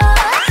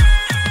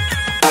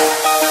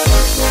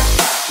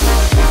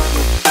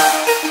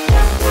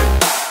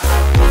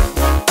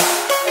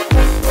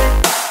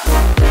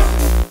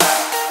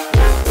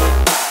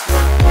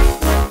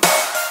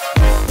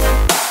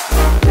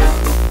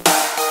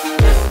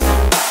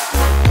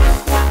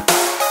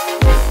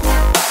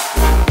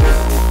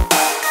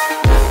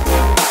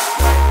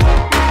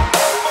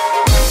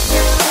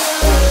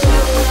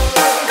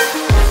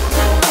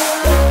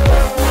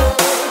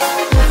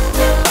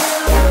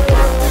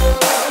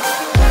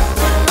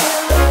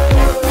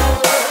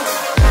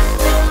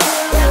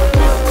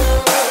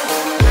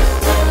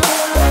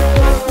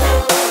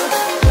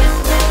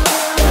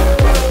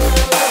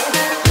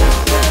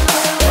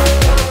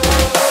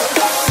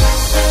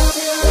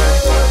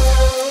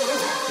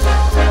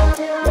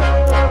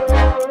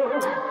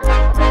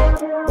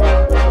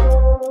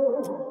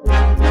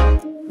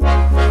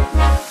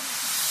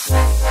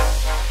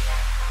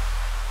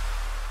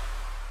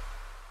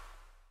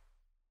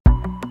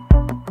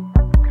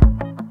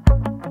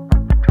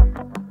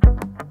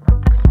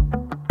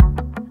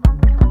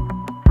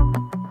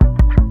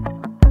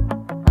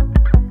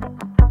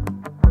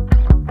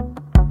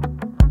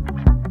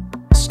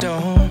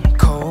stone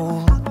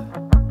cold.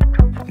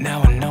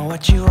 Now I know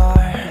what you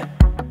are.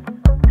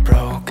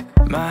 Broke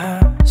my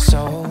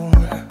soul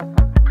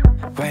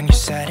when you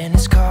sat in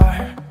his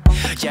car.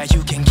 Yeah,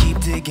 you can keep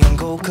digging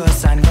gold,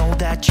 cause I know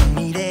that you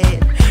need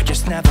it.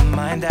 Just never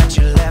mind that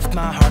you left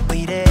my heart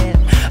bleeding.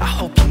 I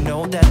hope you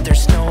know that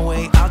there's no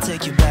way I'll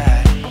take you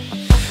back.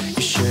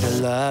 You should've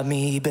loved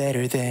me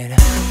better then.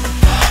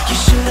 You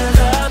should've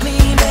loved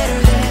me better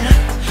than,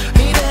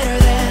 me better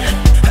than.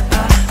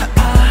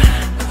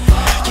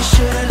 You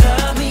should've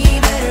loved me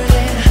better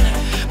than,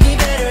 me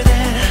better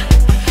than.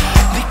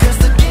 Because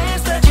the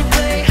games that you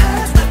play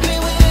has left me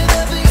with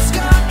a big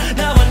scar.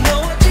 Now I know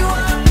what you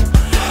want.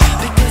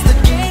 Because the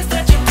games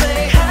that you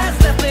play has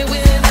left me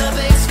with a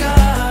big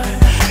scar.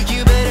 You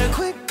better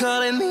quit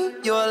calling me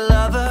your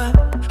lover.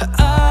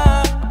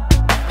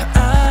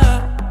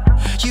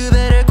 You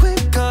better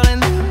quit calling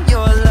me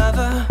your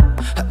lover.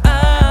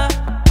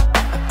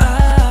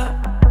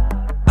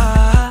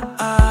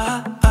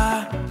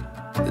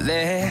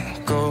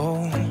 Let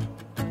go,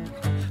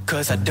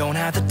 cause I don't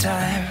have the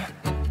time.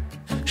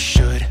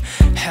 Should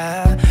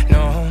have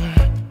known.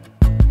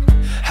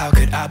 How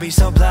could I be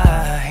so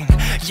blind?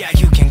 Yeah,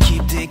 you can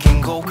keep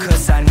digging gold,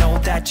 cause I know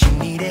that you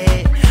need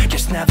it.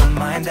 Just never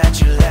mind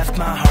that you left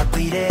my heart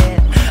bleeding.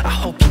 I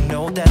hope you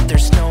know that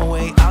there's no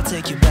way I'll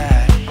take you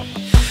back.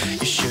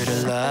 You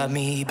should've loved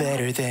me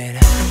better than.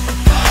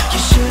 You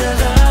should've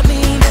loved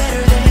me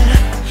better than,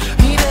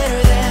 me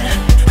better than.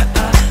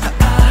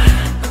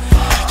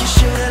 You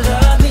should've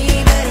loved me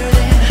better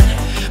than,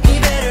 me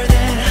better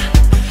than.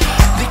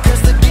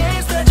 Because the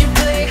games that you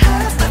play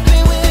has left me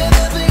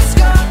with a big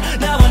scar.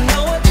 Now I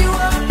know what you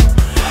want.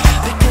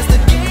 Because the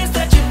games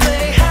that you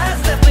play has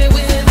left me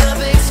with a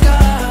big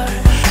scar.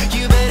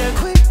 You better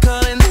quit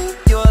calling me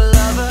your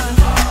lover.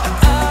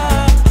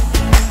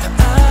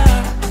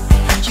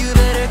 You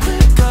better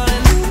quit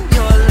calling me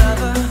your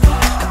lover.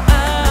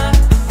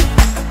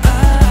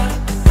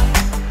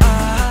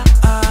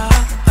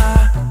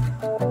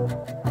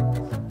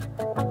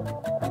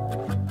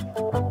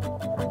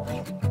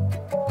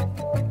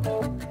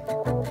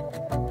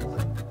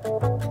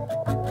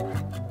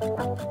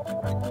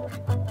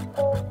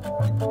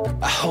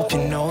 I hope you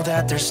know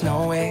that there's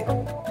no way.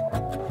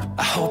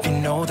 I hope you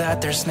know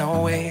that there's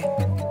no way.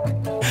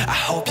 I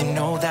hope you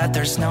know that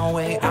there's no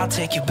way I'll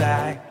take you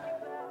back.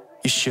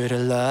 You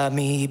should've loved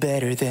me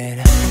better than.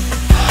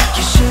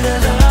 You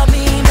should've loved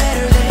me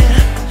better than,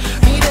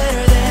 me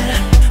better than.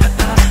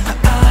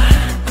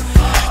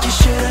 You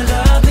should've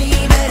loved me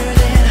better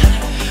than,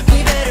 me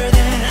better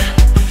than.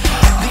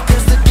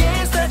 Because the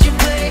games that you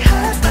play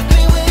has left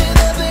me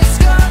with a big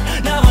scar.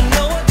 Now I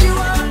know what you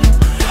want.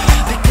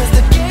 Because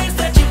the games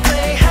that you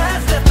play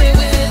has left me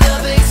with a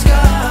big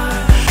scar.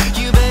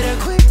 You better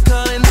quit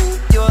calling me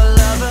your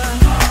lover.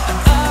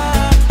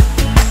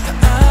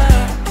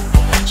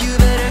 You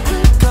better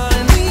quit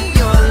calling me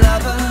your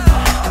lover.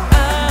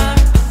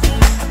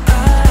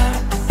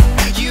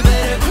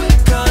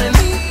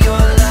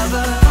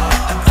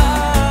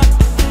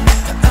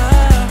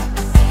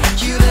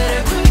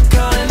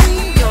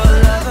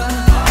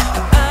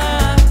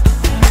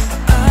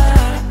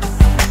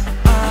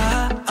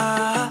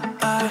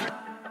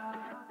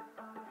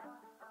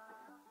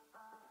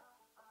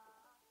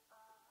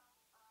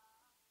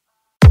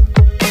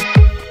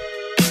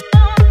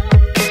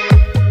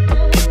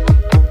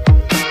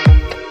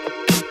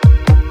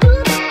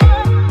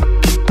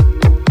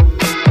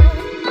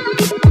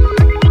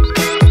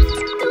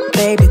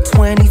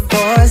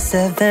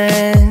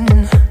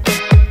 7.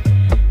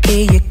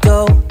 Here you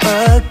go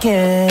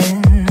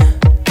again.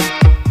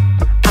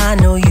 I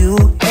know you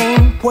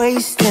ain't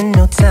wasting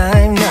no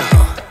time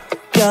now.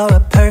 You're a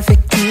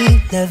perfect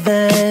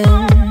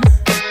 11,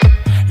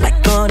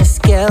 like on a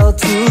scale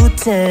to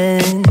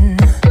 10.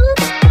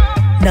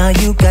 Now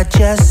you got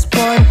just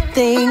one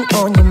thing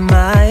on your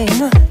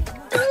mind.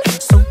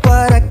 So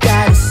what I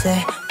gotta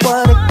say,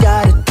 what I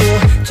gotta do,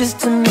 just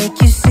to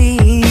make you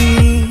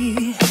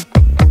see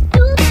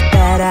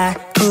that I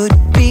could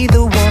be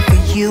the one for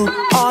you,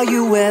 all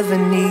you ever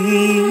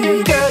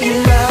need. Girl, you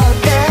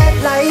love that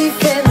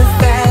life in the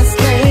fast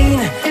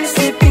lane,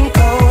 sipping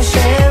cold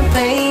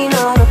champagne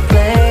on a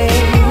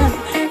plane.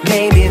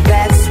 Maybe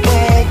that's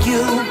where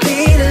you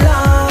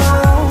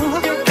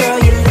belong. Girl,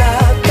 you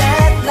love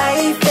that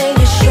life and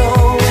you show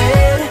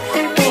it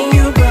when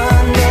you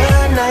run the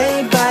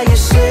night by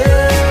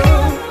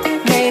yourself.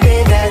 Maybe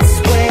that's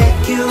where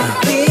you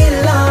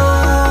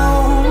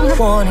belong.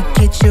 Wanna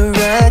get your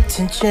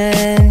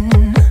attention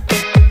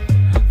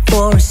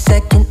for a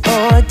second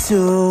or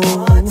two.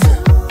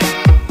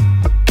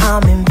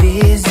 I'm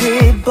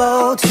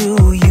invisible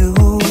to you.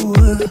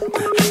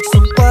 So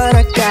what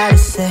I gotta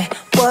say,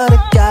 what I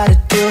gotta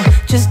do,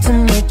 just to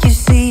make you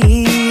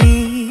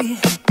see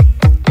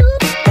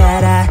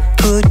that I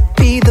could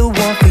be the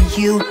one for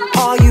you,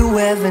 all you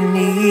ever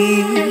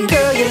need.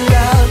 Girl, you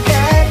love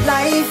that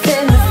life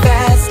in the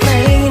fast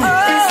lane,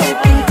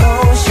 sipping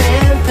cold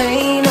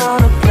champagne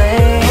on a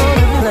plane.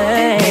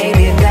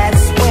 Maybe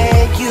that's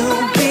where you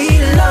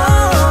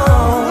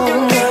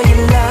belong. Girl, you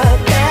love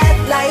that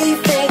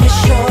life and you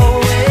show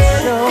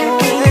it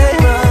when you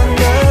run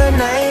the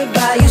night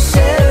by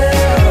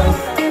yourself.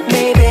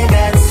 Maybe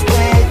that's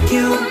where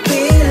you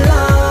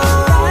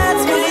belong.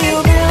 That's where you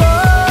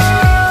belong.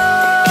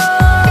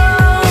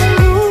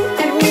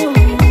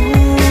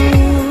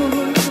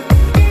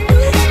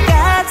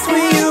 That's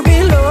where you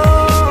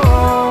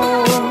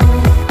belong.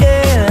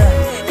 Yeah,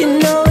 you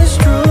know it's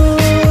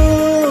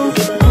true.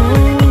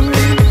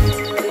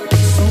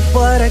 So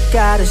what I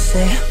gotta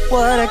say,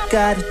 what I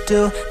gotta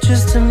do,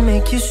 just to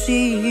make you see,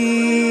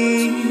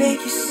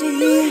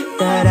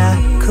 that I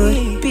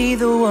could be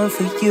the one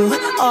for you,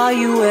 all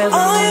you ever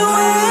need.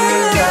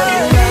 Girl,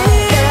 you love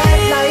that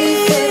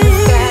life in the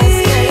fast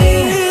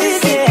lane,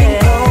 sipping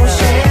cold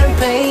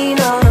champagne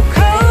on a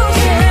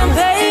plane.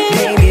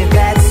 Maybe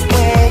that's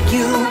where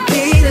you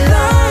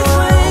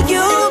belong.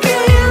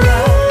 Girl, you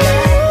love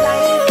that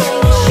life and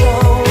you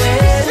show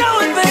it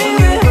when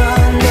you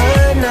run the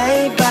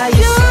night by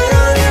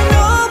yourself.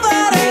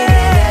 Maybe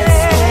that's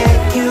where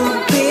you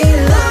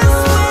belong.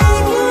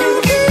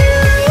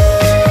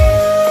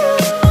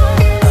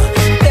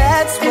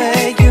 That's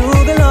where you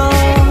belong.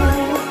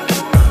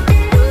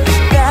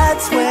 That's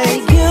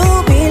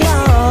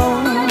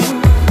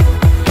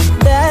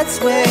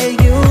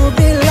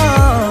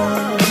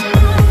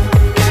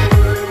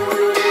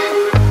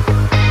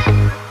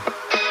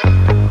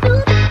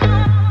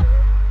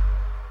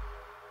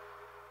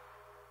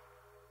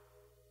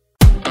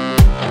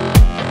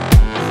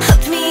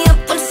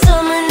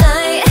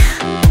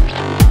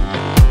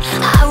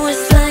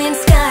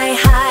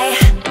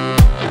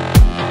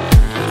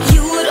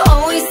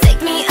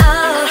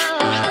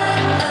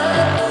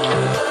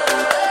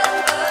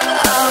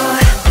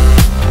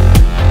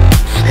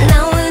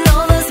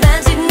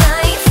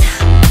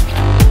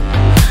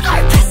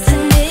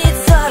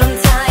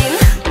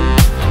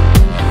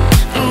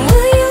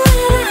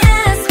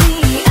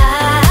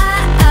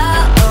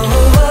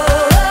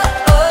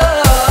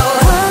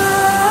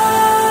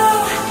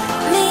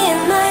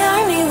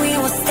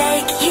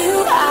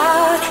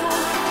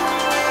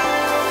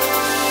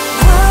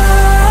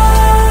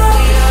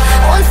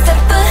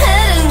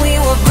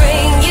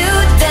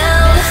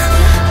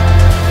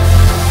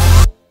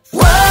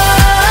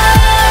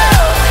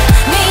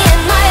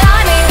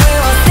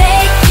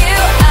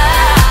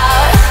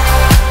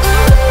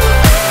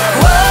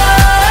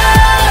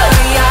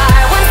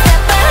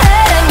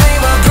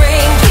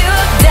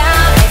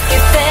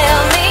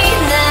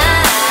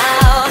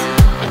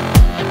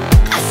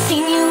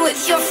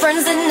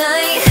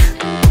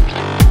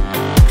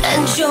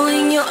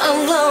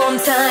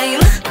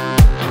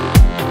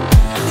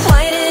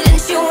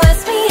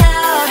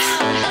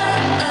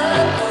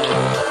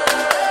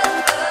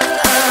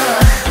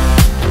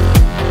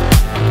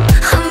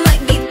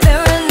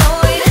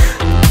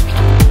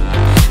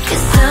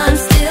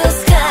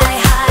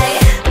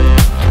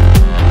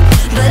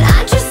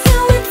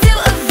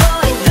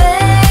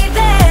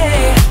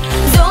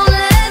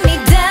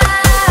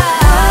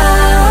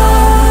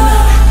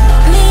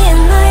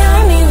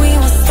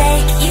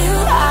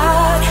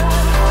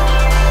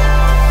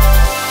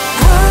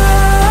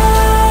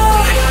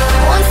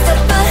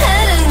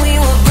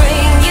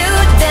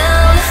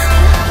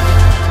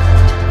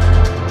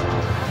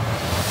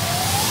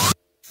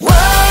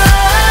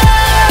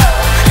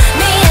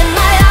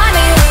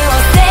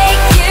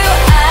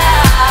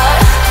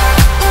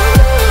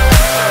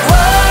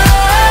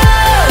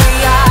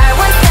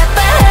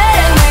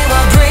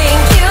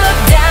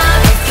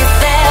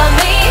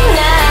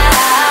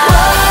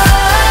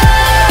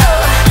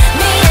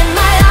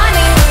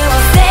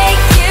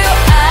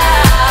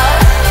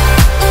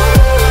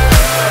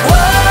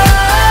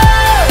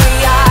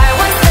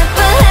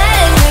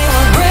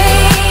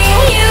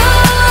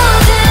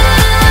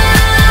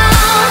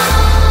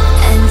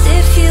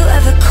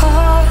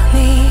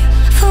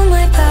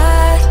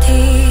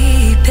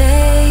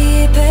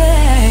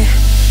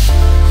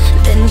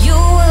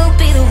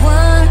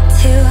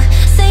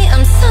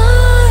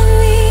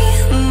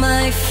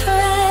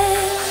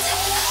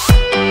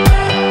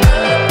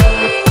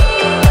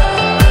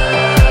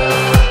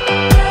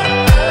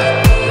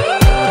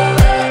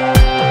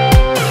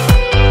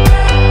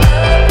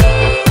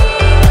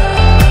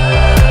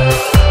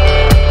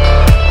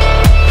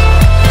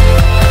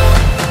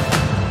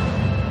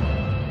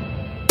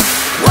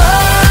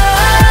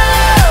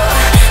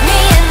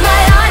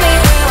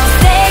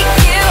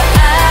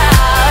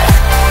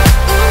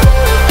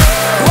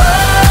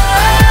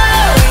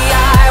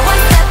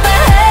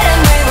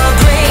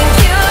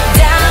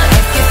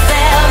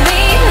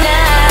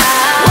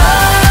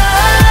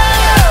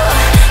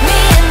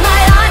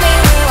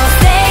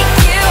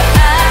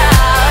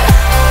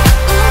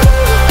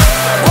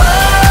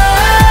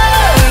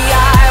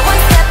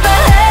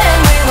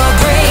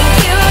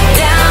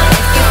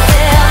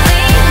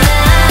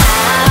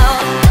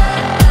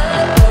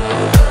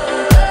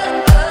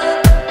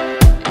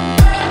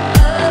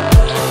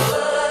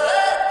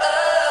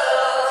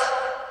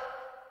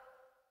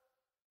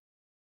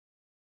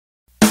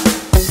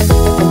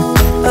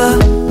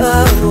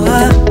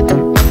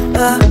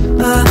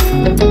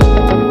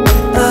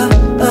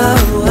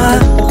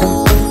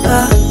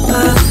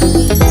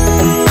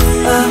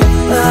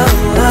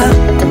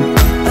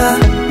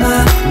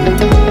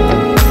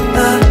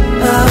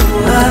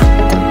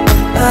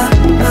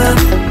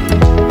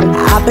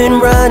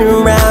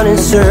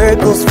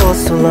obstacles for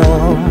so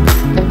long.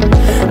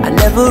 I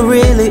never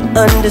really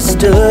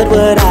understood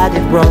what I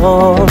did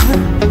wrong.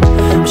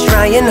 I was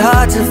trying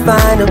hard to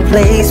find a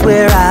place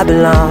where I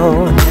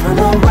belong.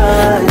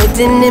 I lived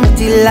an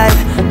empty life,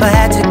 but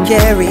had to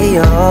carry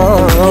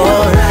on.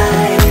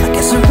 I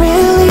guess I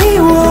really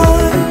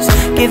was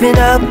giving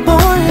up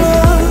on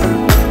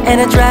love,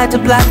 and I tried to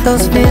block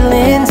those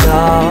feelings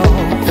off.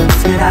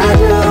 Said I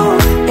know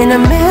in the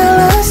middle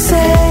of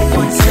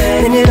sex,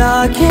 then it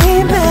all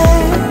came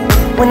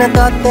back when I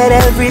thought that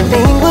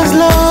everything was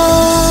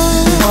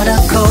lost. On a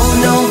cold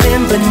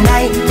November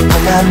night,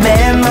 when I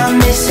met my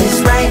Mrs.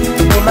 Right,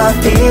 made my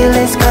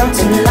feelings come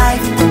to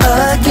life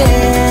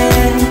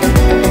again.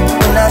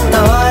 When I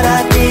thought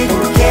I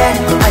didn't care,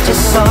 I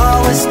just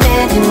saw her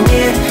standing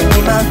near,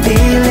 made my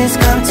feelings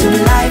come to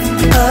life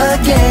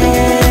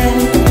again.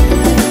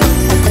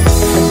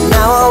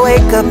 Now I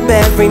wake up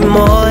every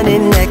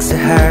morning next to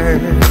her.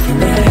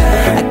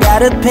 I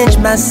gotta pinch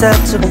myself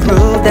to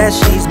prove that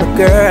she's my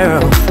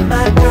girl.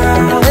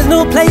 There's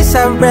no place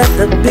I'd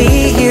rather be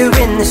here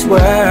in this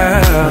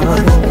world,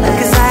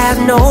 'cause I have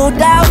no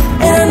doubt,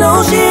 and I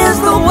know she is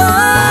the one.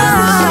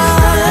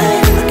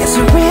 I guess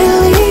I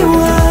really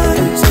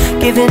was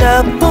giving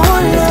up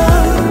on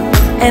love,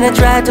 and I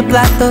tried to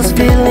block those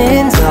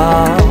feelings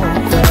off.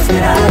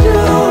 Said I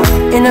know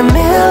in the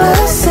middle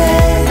of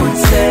sex,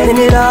 then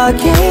it all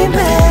came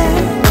back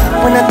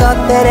when I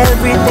thought that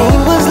everything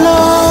was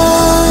lost.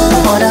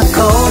 On a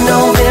cold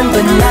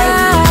November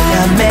night, when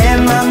I met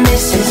my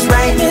Mrs.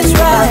 Right,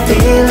 my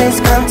feelings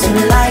come to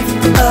life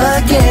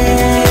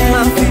again.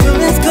 My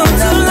feelings come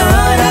to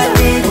life. I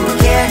didn't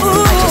care,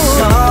 I just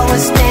saw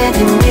her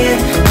standing near,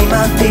 made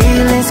my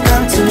feelings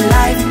come to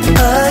life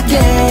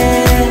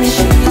again.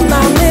 She's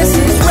my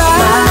Mrs.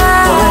 Right,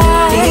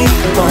 my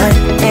one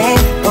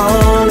and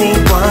only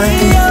one.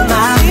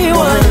 My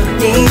one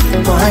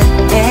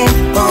and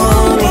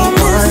only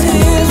one.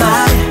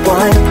 My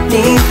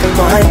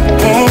one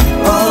and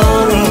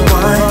only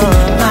one.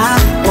 My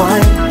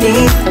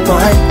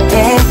one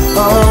and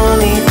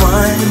only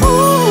one.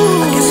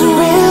 I guess I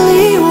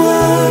really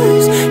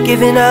was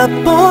giving up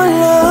on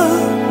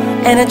love,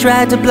 and I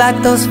tried to block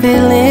those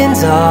feelings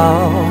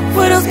off.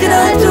 What else could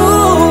I do?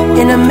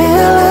 In the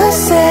middle of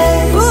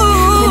sex,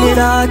 then it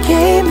all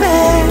came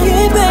back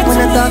when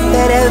I thought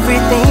that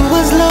everything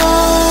was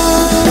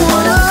lost.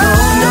 On a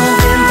cold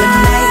November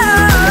night,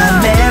 when I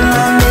met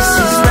my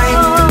Mrs. Right,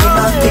 made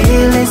my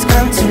feelings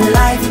come to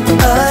life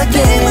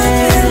again.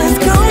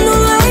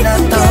 And I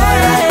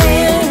thought I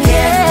didn't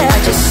care, I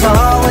just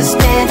saw her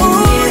standing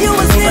here,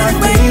 made my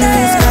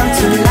feelings come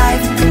to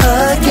life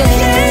again.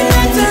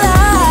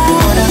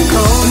 On a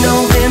cold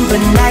November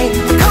night,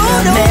 when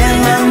I met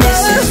my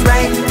Mrs.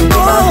 Right,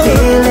 made my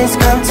feelings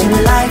come to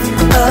life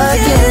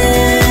again.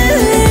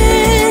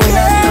 And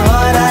I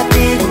thought I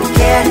didn't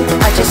care,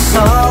 I just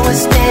saw her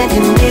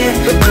standing near,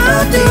 made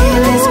my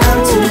feelings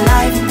come to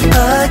life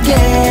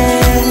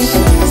again.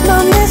 She's my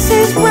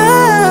Mrs.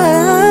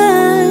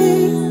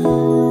 Right.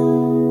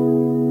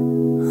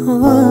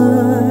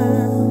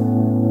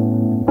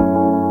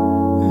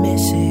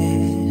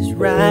 Mrs.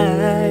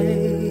 Right.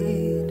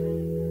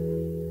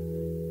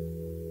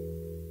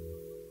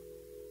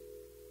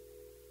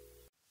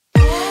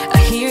 I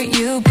hear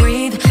you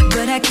breathe,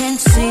 but I can't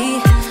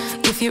see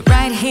if you're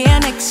right here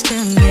next to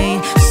me.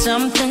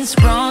 Something's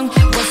wrong,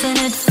 wasn't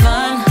it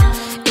fun?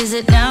 Is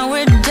it now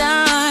we're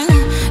done?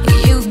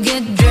 You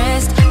get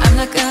dressed, I'm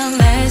like a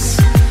mess,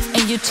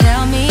 and you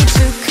tell me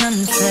to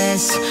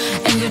confess,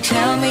 and you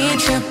tell me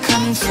to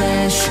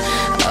confess.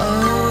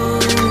 Oh,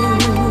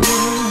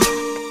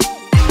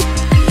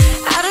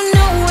 I don't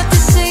know what to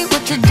say,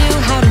 what to do,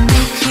 how to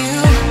make you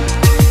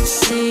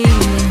see.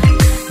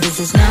 This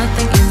is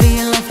nothing in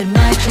real life, it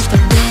might just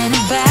have been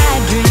a bad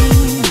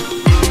dream.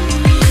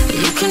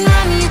 You can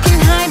run, you can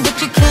hide, but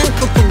you can't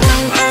put the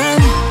one on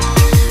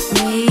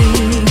me.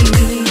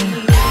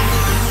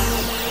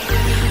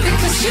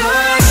 Because you're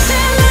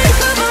acting like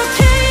a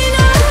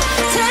volcano,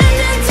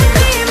 tending to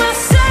be my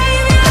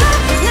savior.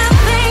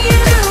 Nothing you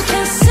do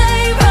can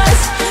save us,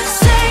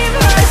 save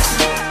us.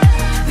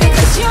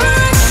 Because you're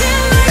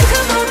acting like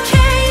a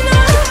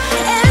volcano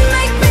and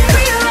make me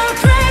feel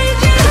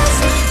outrageous.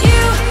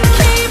 You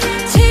keep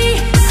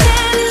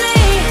teasing me,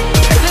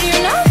 but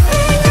you're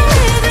nothing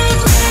without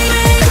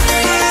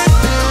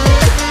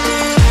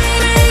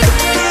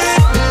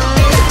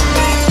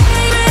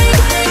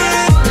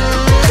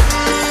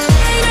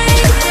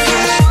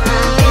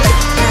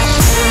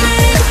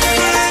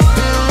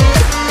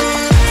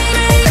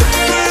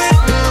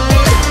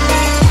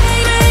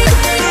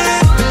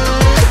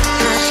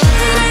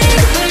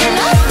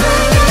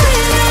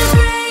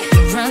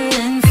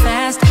running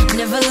fast,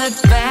 never look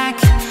back.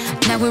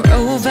 Now we're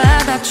over,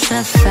 that's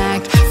a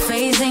fact.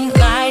 Phasing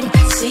light,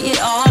 see it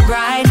all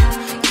bright.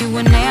 You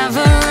were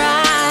never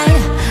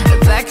right.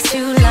 Back to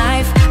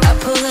life,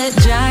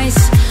 apologize.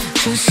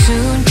 Too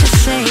soon to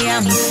say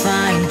I'm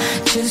fine.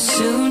 Too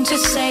soon to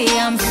say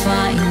I'm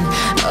fine.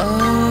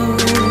 Oh,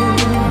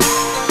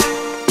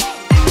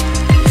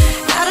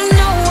 I don't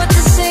know what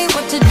to say,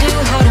 what to do,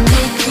 how to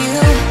make you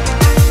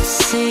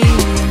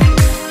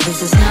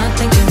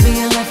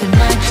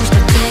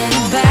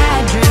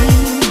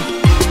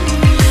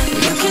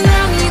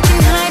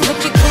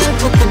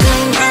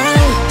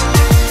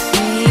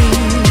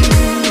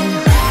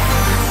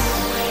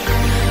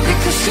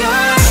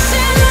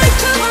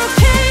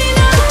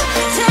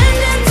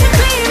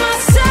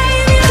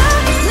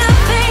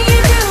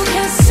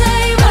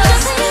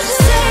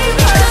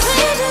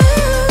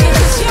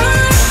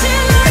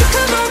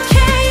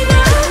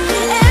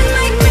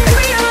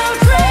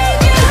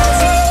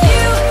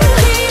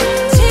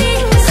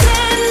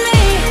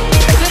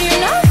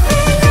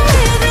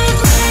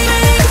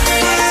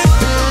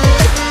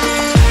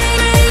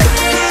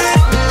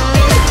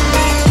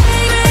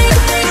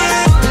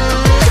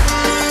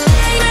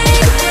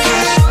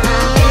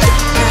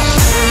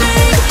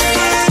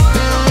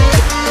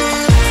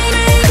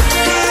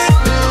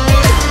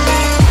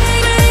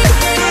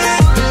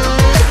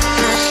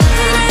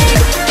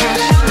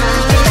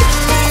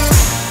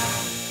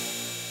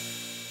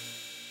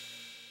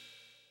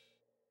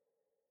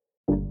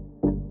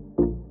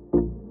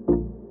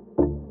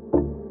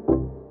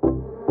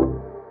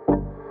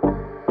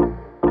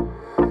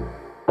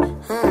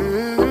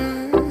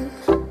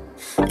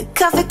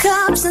Coffee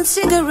cups and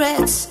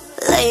cigarettes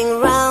laying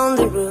round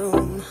the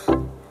room.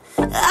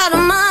 I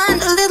don't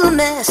mind a little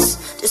mess,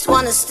 just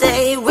wanna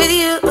stay with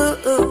you.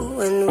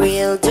 And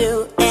we'll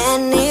do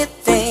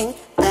anything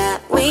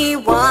that we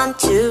want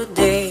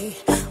today.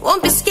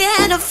 Won't be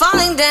scared of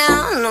falling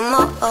down no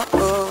more.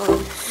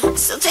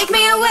 So take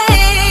me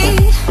away,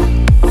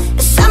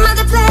 some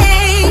other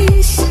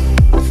place.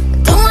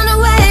 Don't wanna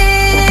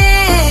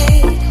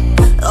wait.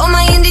 Oh,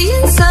 my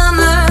Indian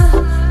summer,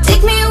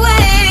 take me away.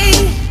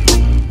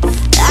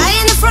 I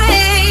ain't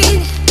afraid,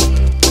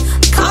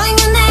 calling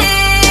your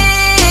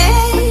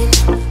name.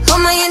 Oh,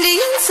 my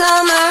Indian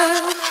summer.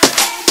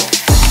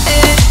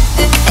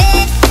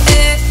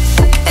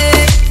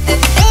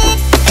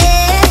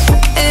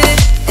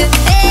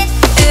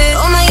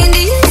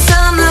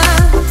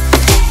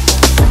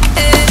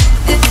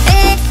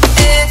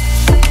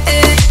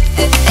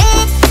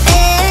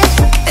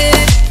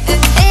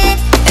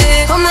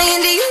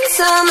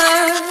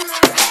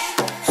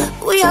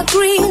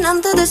 Green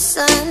under the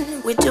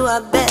sun, we do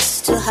our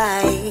best to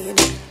hide.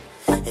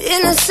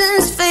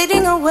 Innocence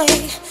fading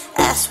away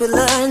as we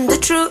learn the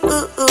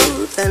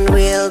truth. And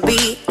we'll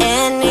be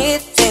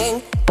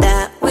anything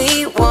that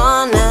we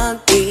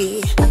wanna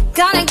be.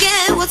 Gonna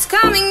get what's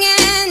coming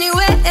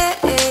anyway.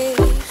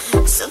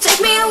 So take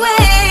me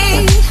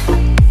away,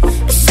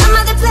 some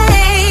other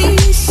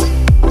place.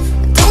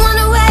 Don't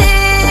wanna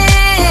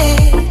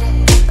wait.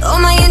 Oh,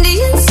 my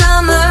Indian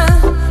summer,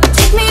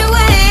 take me away.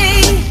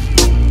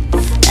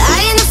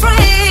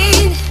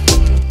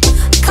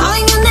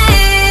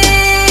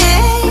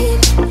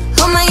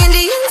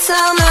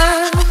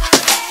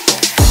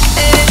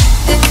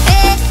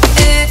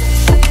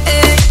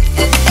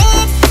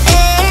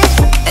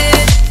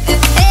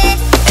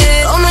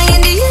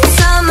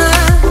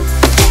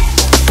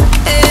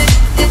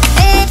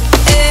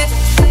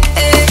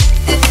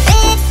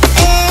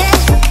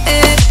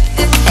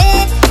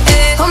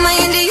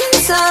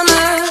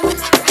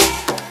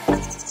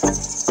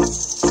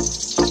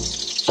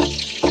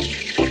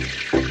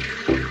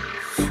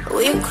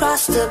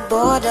 Cross the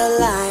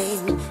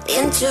borderline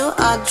into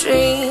our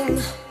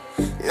dream.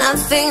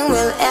 Nothing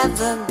will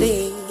ever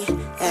be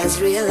as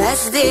real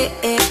as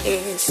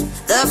this.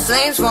 The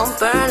flames won't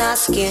burn our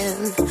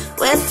skin.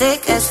 We're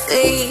thick as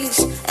thieves,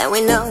 and we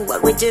know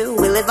what we do.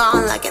 We live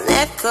on like an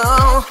echo.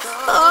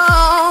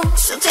 Oh,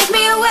 so take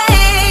me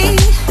away,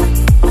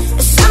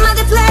 some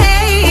other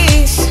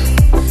place.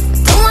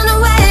 Don't wanna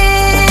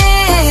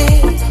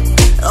wait.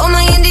 Oh,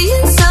 my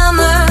Indian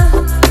summer,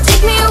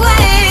 take me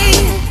away.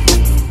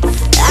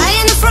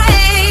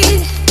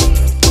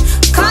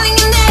 Calling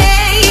your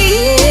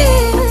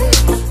name,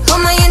 oh,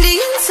 my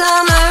Indian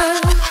summer.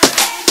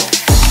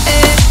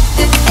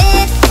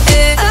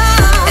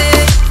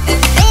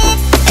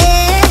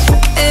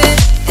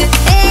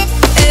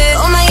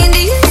 Oh, my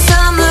Indian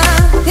summer,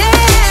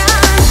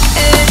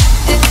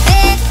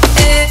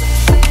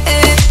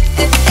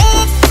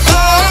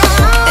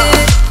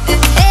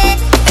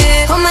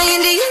 oh, my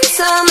Indian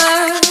summer.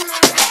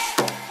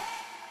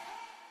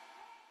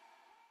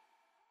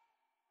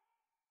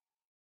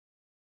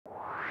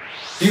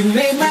 You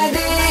made my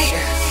day,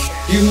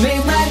 you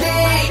made my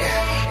day,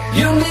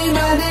 you made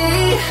my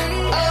day,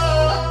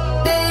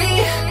 oh,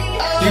 day.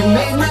 You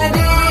made my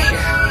day,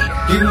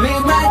 you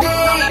made my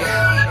day,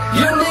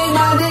 you made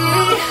my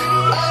day,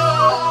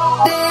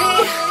 oh, day.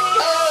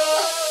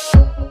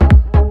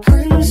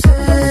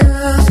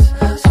 Princess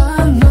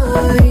of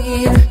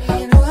mine,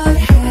 what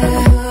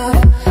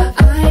have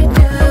I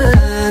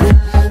done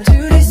to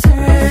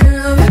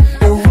deserve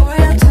your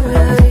royal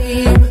time?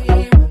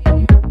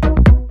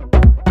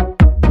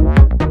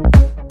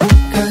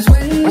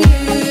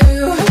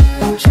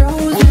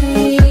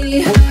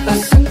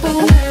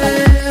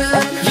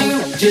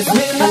 Just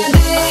made my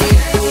day,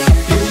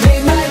 you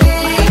made my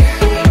day,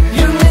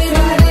 you made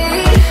my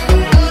day,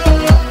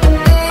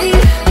 day.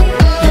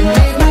 You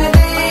made my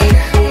day,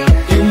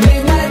 you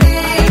made my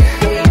day,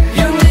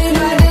 you made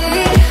my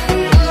day,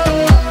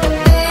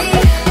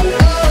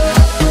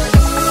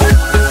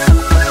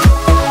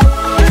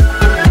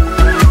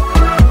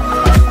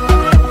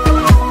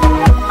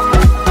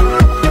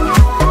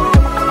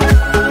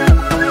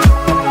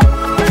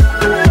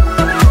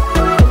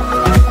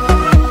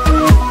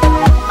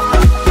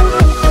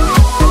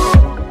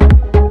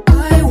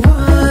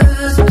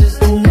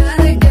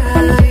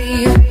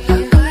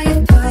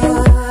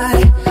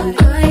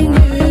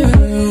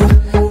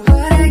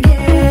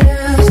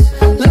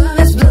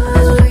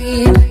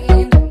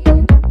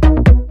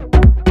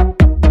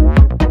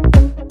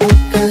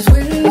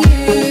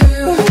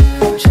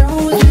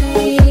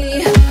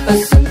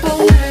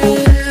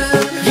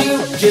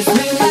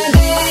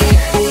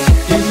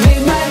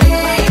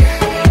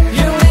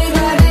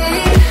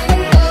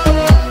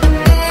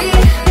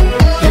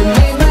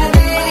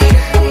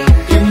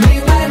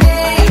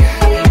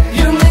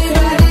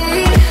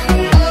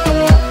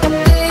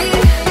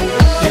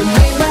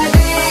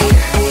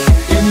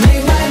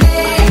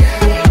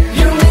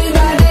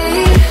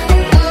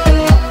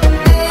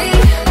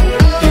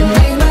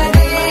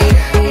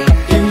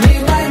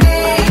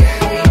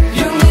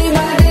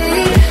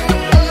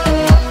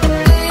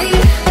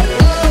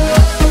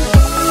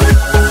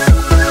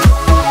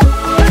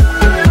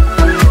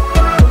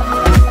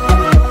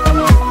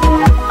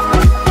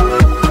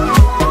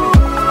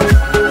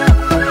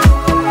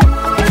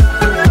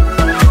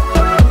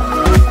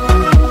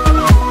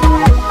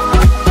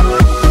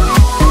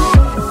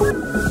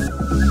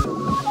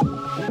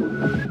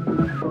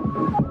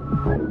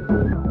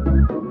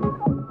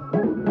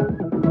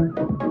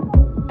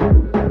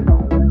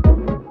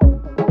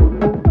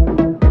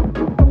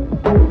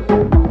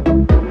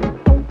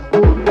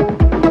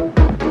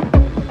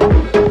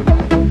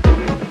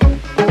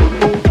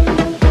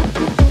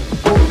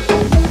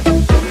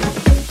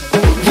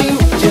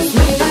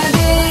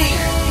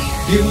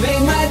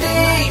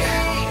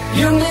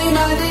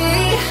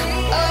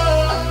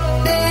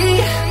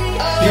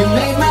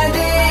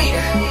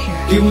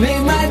 You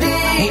make my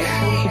day,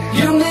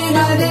 you make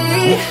my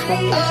day,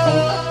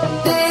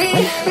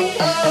 day.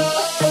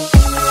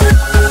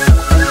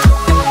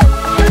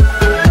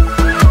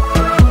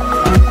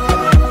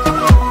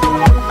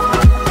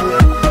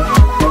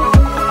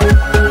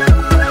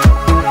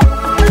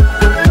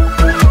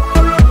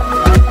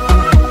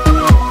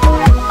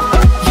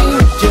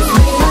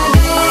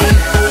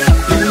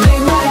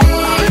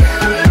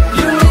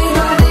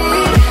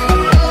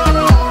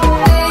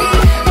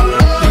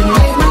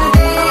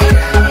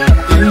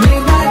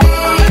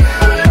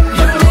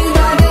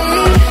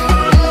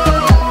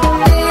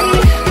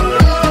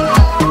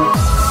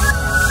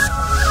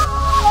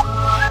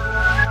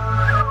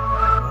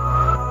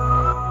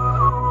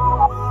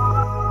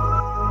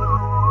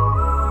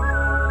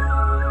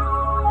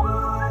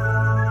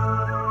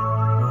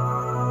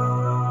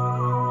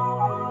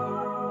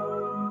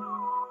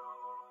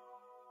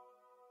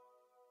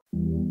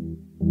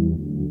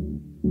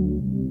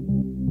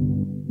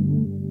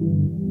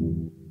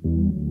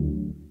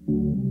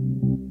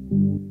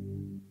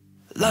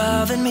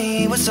 Loving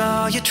me was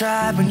all you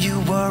tried when you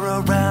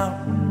were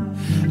around.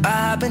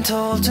 I've been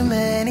told too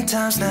many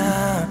times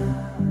now.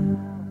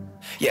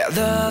 Yeah,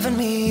 loving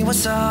me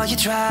was all you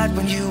tried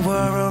when you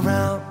were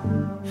around.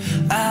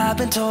 I've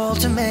been told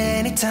too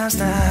many times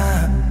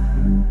now.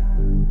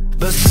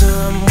 But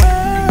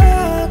somewhere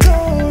I'll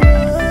go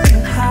run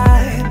and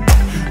hide,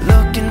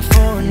 looking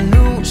for a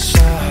new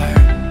start.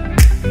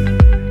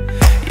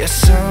 Yeah,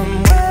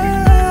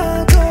 somewhere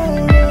I'll go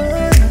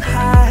run and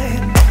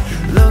hide,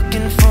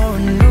 looking for a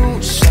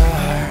new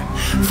start,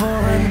 for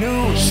a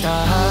new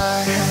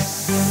start.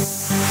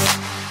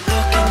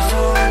 Looking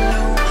for a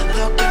new,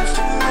 looking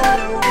for a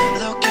new,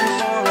 looking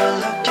for a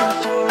new, looking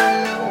for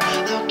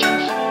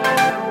a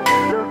new.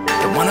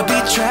 Don't wanna be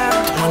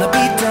trapped, don't wanna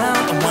be down,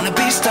 don't wanna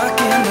be stuck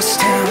in this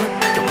town.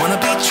 Don't wanna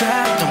be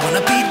trapped, don't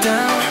wanna be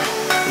down,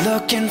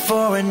 looking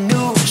for a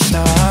new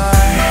start.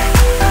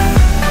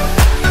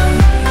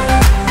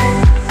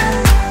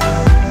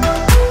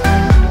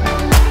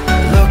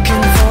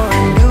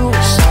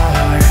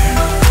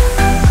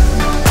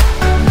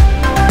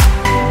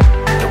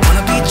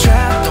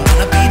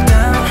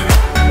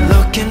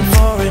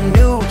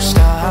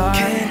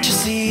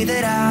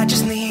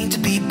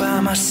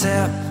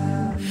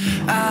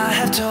 I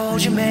have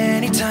told you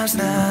many times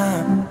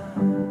now.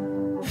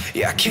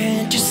 Yeah,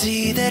 can't you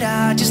see that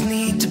I just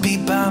need to be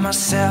by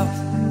myself?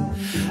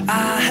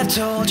 I have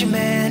told you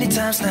many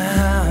times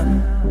now.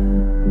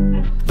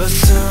 But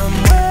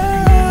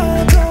somewhere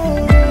I'll go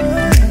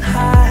run and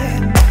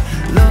hide,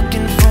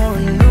 looking for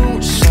a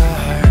new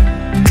start.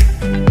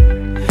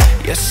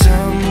 Yeah,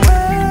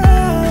 somewhere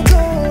I'll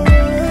go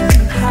run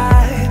and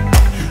hide,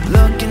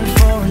 looking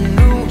for a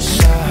new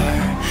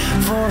start,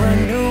 for a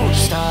new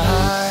start.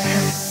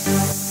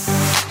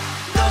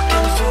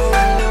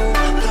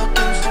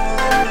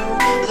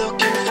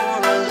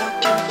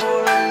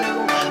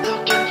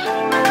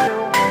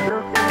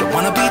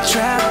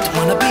 Trapped, don't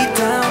wanna be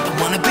down, don't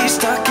wanna be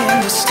stuck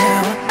in this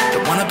town.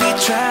 Don't wanna be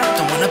trapped,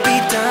 don't wanna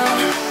be down,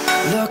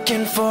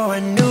 looking for a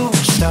new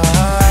start.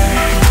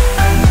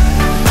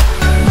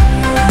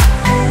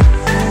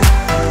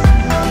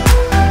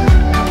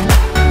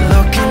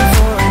 Looking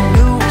for a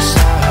new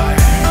start.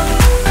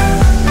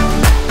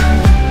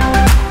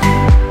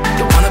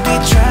 Don't wanna be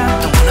trapped,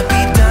 don't wanna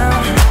be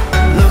down,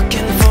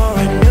 looking for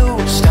a new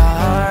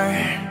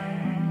start.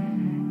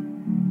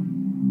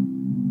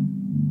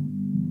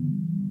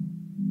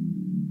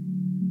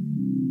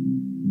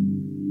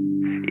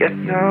 Yeah,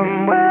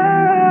 somewhere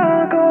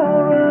I'll go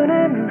run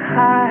and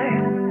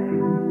hide,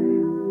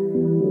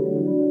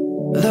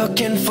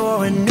 looking for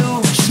a new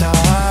start.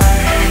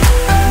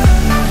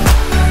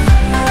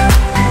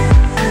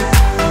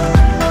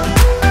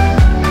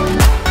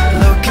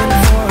 Looking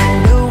for a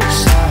new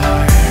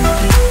start.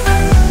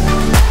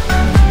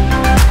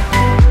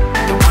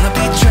 Don't wanna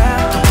be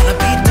trapped, don't wanna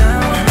be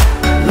down,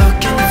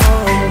 looking for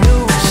a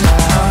new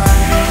start.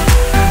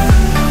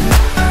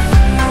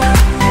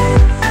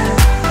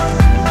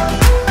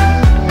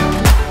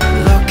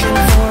 Looking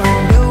for a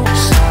new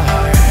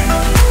start.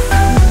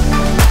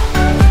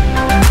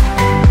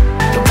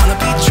 Don't wanna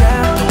be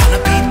trapped, don't wanna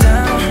be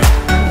down,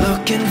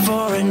 looking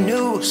for a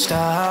new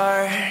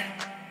start.